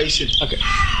way he's facing. Okay.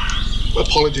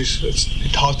 Apologies. It's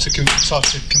hard to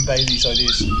convey these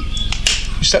ideas.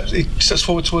 He steps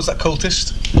forward towards that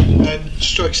cultist and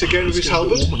strikes again with his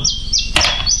halberd.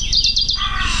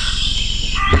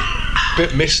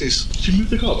 Bit misses. Did you move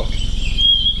the car back?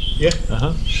 Yeah.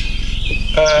 Uh-huh.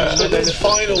 And then the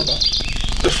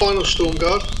final Storm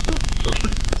Guard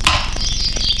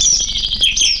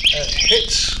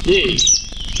hits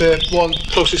the one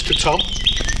closest to Tom.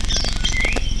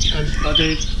 And I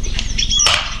do.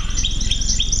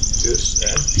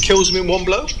 just kills him in one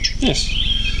blow. Yes.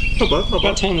 Not bad, not About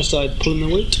bad. time I started pulling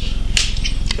the weight.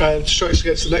 And strikes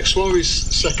against the next one with his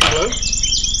second blow.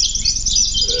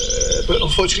 But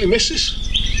unfortunately misses.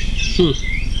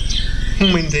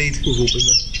 Indeed. We've all been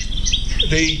there.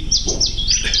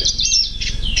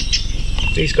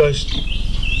 These guys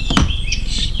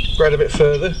spread a bit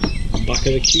further. Back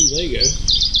of the queue, there you go.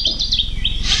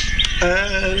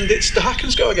 And it's the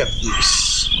Hackens go again.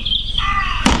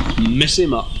 Miss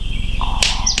him up.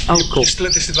 Oh, cool. You're still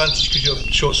at disadvantage because your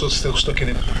short sword's still stuck in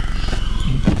him.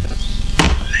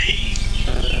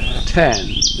 10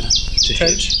 to 10,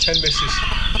 hit. 10 misses.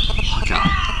 Okay,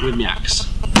 with my axe.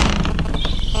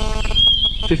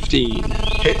 15.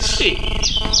 Hits.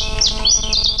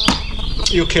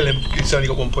 You'll kill him. He's only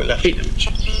got 1 point left. 8 damage.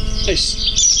 Nice.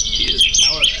 He is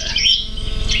now there.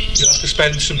 You'll have to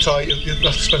spend some time. You'll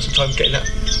have to spend some time getting that.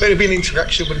 But it'll be an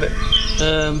interaction, wouldn't it?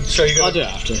 So you're I'll gonna, do it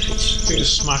after. It's, You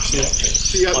just smash the outfit.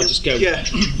 so you have- I'll just go Yeah.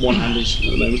 one-handed at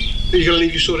the moment. You're gonna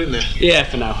leave your sword in there. Yeah,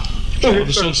 for now. Oh,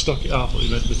 the sun stuck it out. What you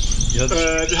meant, but you had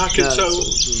The Hacken. No,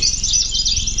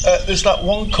 So there's that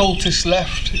one cultist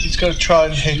left. He's going to try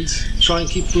and hit. Try and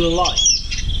keep her alive.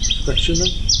 Question them.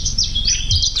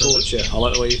 Torture. I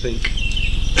like the way you think.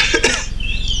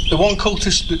 The one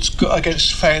cultist that's got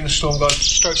against Faye and the Storm God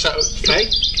strikes out at Faye.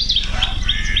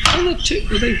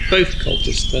 Were they both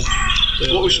cultists?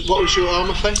 What was your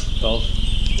armour, Faye? 12.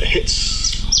 It hits.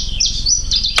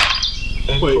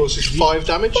 And Wait, causes 5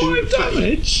 damage. 5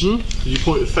 damage? Did you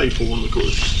point at Faye for one of the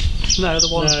cores? No, the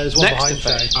one there's one next to behind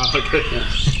Faye. Ah, okay.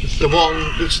 The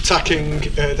one that's attacking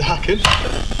the Hacken.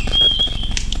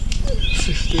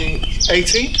 15,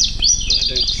 18. I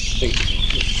don't think.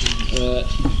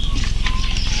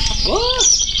 What?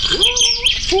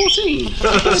 14.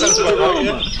 Sounds about right,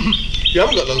 yeah. You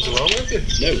haven't got loads of armour, have you?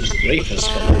 No, Rafe has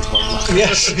got loads of armor.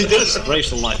 Yes, he does.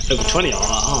 Rafe's on like over 20 armor.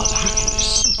 Oh, the Hacken is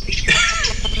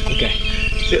sucking. Okay.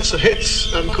 Yeah, so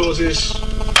hits and causes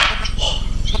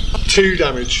 2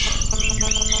 damage.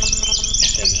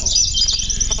 FML.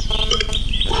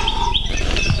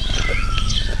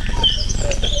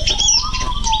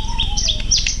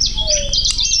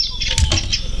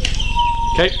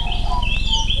 Okay.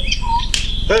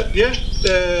 Yeah,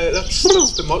 that's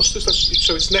the monsters.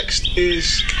 So its next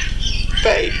is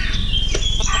Faye.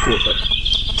 Quarter.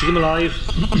 Take him alive.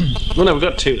 Well, no, we've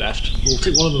got 2 left. We'll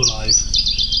take one of them alive.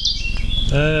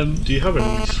 Do you have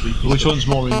any sleep? which one's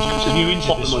more injured? Have you injured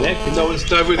Pop this them on one? the head. No one's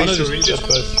never I know these two are there's injured.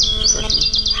 both.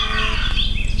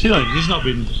 See, no, he's not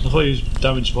been. I thought he was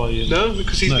damaged by you. No,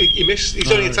 because No. he missed. He's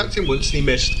No, only no. attacked him once and he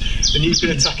missed. And you've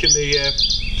been attacking the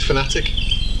fanatic.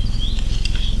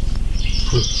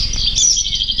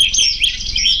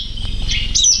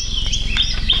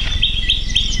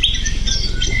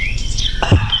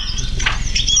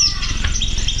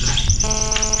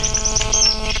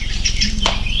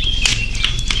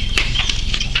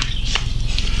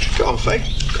 Get on, Faye.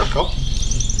 Crack on.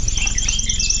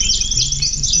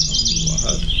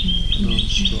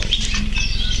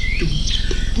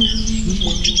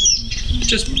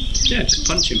 Just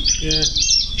punch him. Yeah.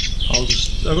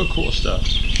 I've got quarter staff.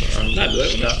 That'd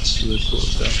work, wouldn't it? Stats for the quarter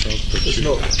staff. So I'll put It's two.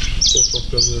 not. What's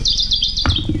up on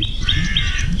the.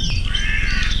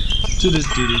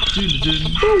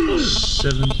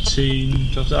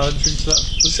 17. Do I have to add anything to that?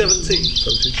 17.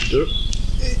 17 to do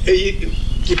it.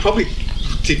 You probably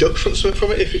deduct from something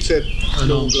from it if it's a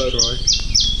Unarmed blow. strike.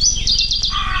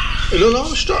 An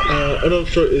unarmed strike. Unarmed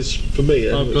strike is for me.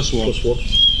 Anyway, +1.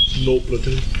 +1. No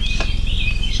bludgeoning.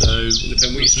 So.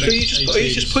 Depend what you So you just, are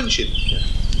you just punching?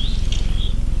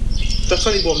 That's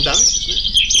only 1 damage, isn't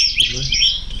it?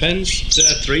 Depends.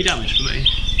 3 damage for me.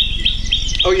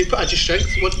 Oh, you add your strength.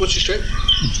 What's your strength?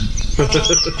 -1. That's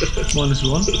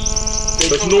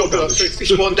not damage. So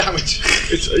it's 1 damage.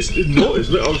 It's not,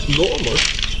 isn't it? I was not on mine.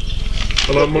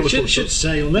 And I'm on a Should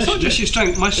say on there. It's not just your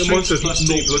strength. My mine strength says plus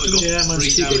no 2 bludgeoning. Yeah, mine's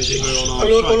 3 2 damage bludgeoning. for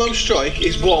An unarmed unarmed strike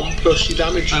is 1 plus your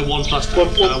damage. strike. 1 plus One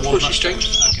one plus your plus strength.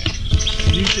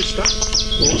 Okay. Use your stat.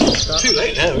 Too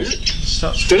late now, is it?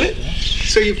 Stats. Done it?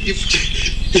 So you've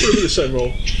It should be the same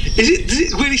roll. does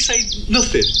it really say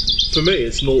nothing? For me,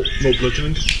 it's no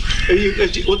bludgeoning.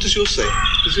 What does yours say?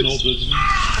 Does it, No bludgeoning.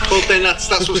 well, then that's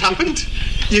what's happened.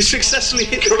 You successfully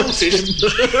hit the cultist.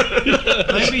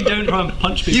 Maybe don't try and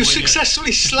punch people. You when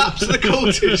successfully slapped the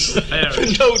cultist Fair for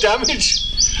no damage.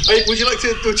 Hey, would you like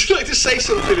to say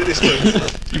something at this point?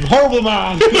 You horrible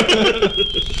man!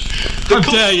 How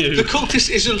dare you! The cultist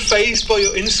isn't phased by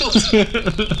your insult.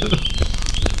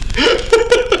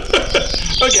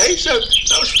 Okay, so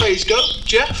that was phase go.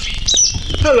 Jeff?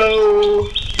 Hello.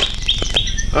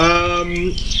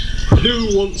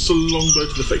 Who wants a longbow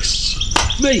to the face?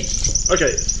 Me.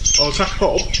 Okay, I'll attack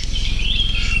Hob.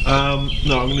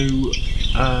 No, I'm going to.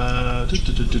 I'm going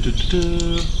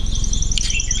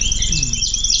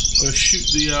to shoot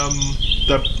the.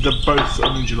 They're both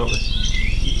uninjured, aren't they?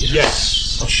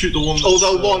 Yes. I'll shoot the one. That's,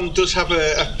 Although one does have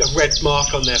a red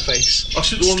mark on their face. I'll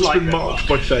shoot the one that's slight been red marked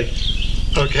by Faye.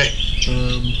 Okay.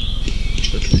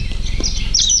 Okay.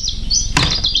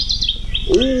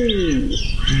 Ooh.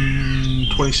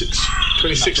 26.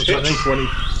 26 Natural hit. 20.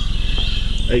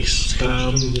 Ace.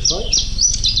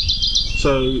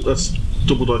 So that's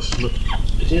double dice, isn't it?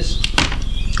 It is.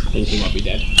 I think he might be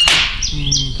dead.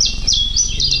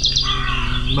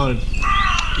 9.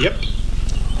 Yep.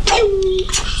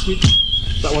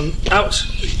 That one out.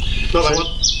 Not that one.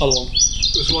 Other one.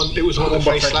 It was one that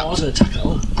face I slapped. was going to attack that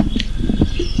one.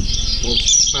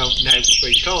 Well, no, but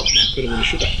you can't now. Could have been a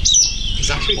sugar.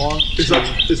 Exactly. Is that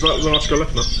the last guy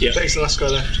left now? Yeah. That is the last guy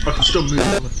left. I can still move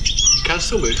on. You can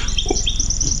still move.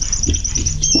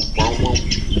 Wow, wow.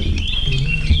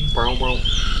 Wow, wow. 1,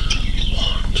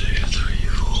 2, 3,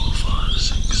 4, 5,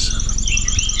 6, 7.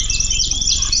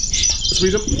 Let's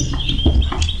read them.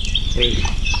 Very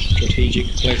strategic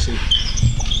placing.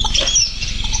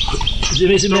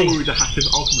 Is it Don't me? worry, the happen.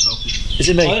 I'll come and help you. Is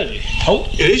it me? Oh,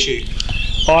 It is you.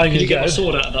 I'm can going you to get go. my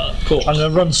sword out of that corpse? I'm going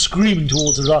to run screaming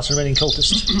towards the last remaining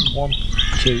cultist. 1,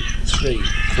 2, 3, 4.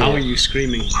 How are you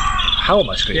screaming? How am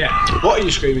I screaming? Yeah. What are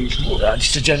you screaming?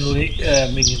 Just a generally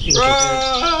incoherent.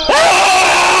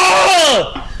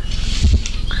 Ah!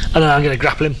 And then I'm going to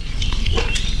grapple him.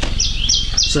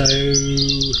 So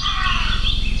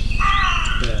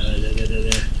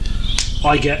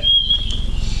I get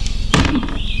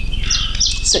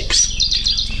 6.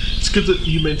 It's good that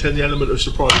you maintain the element of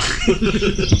surprise.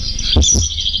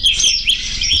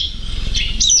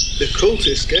 The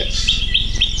cultist gets.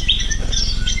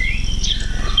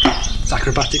 It's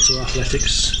acrobatics or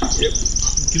athletics.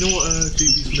 You know what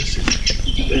DB's missing?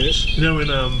 There it is. You know in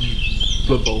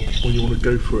Blood Bowl, when you want to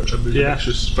go for it and move an Yeah.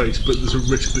 extra space, but there's a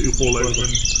risk that you'll fall over and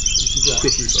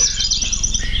cripple yourself.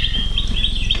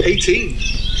 18.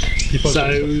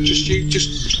 So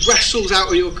Just wrestles out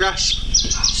of your grasp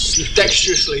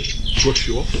dexterously. Brush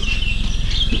you off.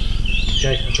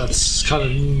 okay, that's kind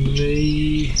of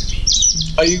me.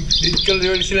 Are you going to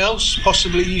do anything else?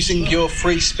 Possibly using your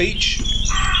free speech?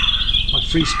 My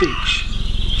free speech.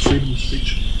 Freedom of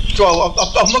speech. Well,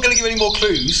 I'm not going to give any more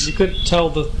clues. You could tell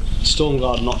the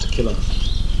Stormguard not to kill him.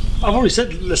 I've already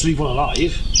said let's leave one alive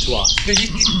to us. Did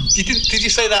you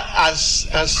say that as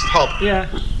Hob? Yeah,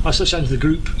 I switched out into the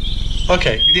group.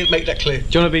 Okay, you didn't make that clear. Do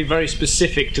you want to be very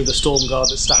specific to the Stormguard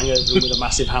that's standing over him with a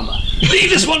massive hammer? Leave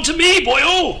this one to me,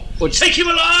 Boyle! Or take him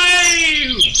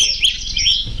alive!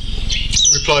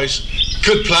 Replies,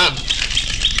 good plan.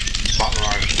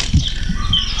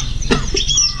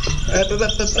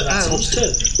 That's Hob's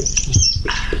turn.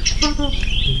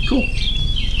 Cool.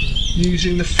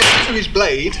 Using the flat of his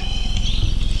blade.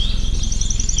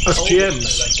 As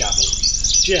GMs, That gavel.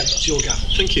 Yeah, that's your gavel.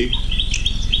 Thank you.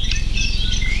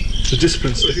 the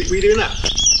discipline stick. Were you doing that?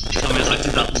 I mean, I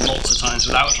did that lots of times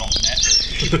without dropping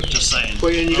it. Just saying.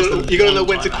 Well, and That's the you got to know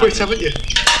one when to time quit, it haven't you?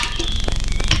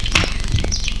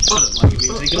 I don't like it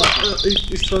being taken off.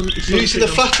 Using the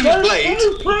flat of his blade,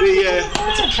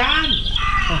 It's a can.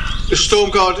 the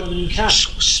Stormguard Can.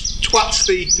 twats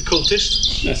the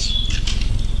cultist. Yes.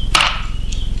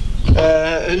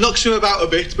 Knocks him about a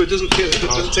bit, but doesn't kill him,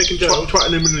 doesn't take him down.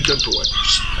 Twatting him in a gentle way.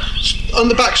 On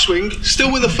the backswing,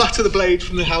 still with the flat of the blade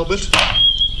from the halberd,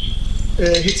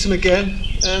 hits him again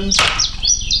and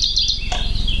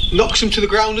knocks him to the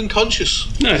ground unconscious.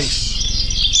 Nice.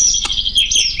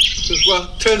 As well,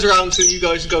 turns around to you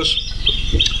guys and goes,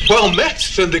 "Well met,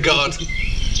 Thunderguard.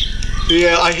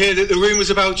 I hear that the rumours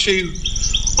about you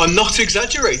are not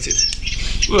exaggerated."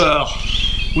 Well,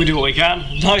 we do what we can.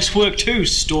 Nice work too,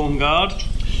 Stormguard.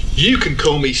 You can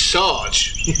call me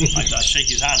Sarge. I shake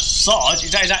his hand. Sarge?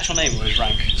 Is that his actual name or his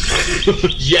rank?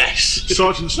 Yes.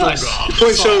 Sergeant Stormguard.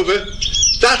 Points over.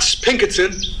 That's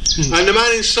Pinkerton, and the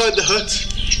man inside the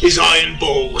hut is Iron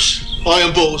Balls.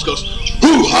 Iron Balls goes,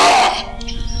 hoo-ha!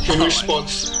 In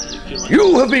response.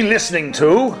 You have been listening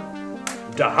to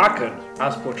De Hacken,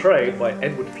 as portrayed by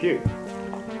Edward Pugh.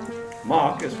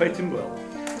 Mark as Peyton Will.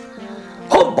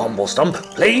 Hob Bumblestump,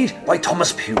 played by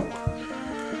Thomas Pugh.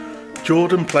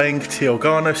 Jordan playing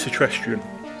Teogano Citrestian.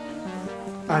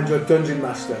 And your dungeon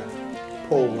master,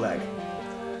 Paul Legg.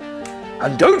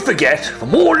 And don't forget, for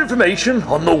more information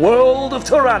on the world of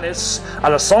Tyrannus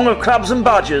and A Song of Crabs and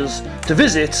Badgers, to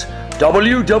visit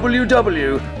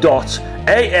www.asocab.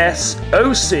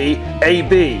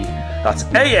 That's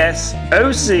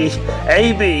asocab.co.uk.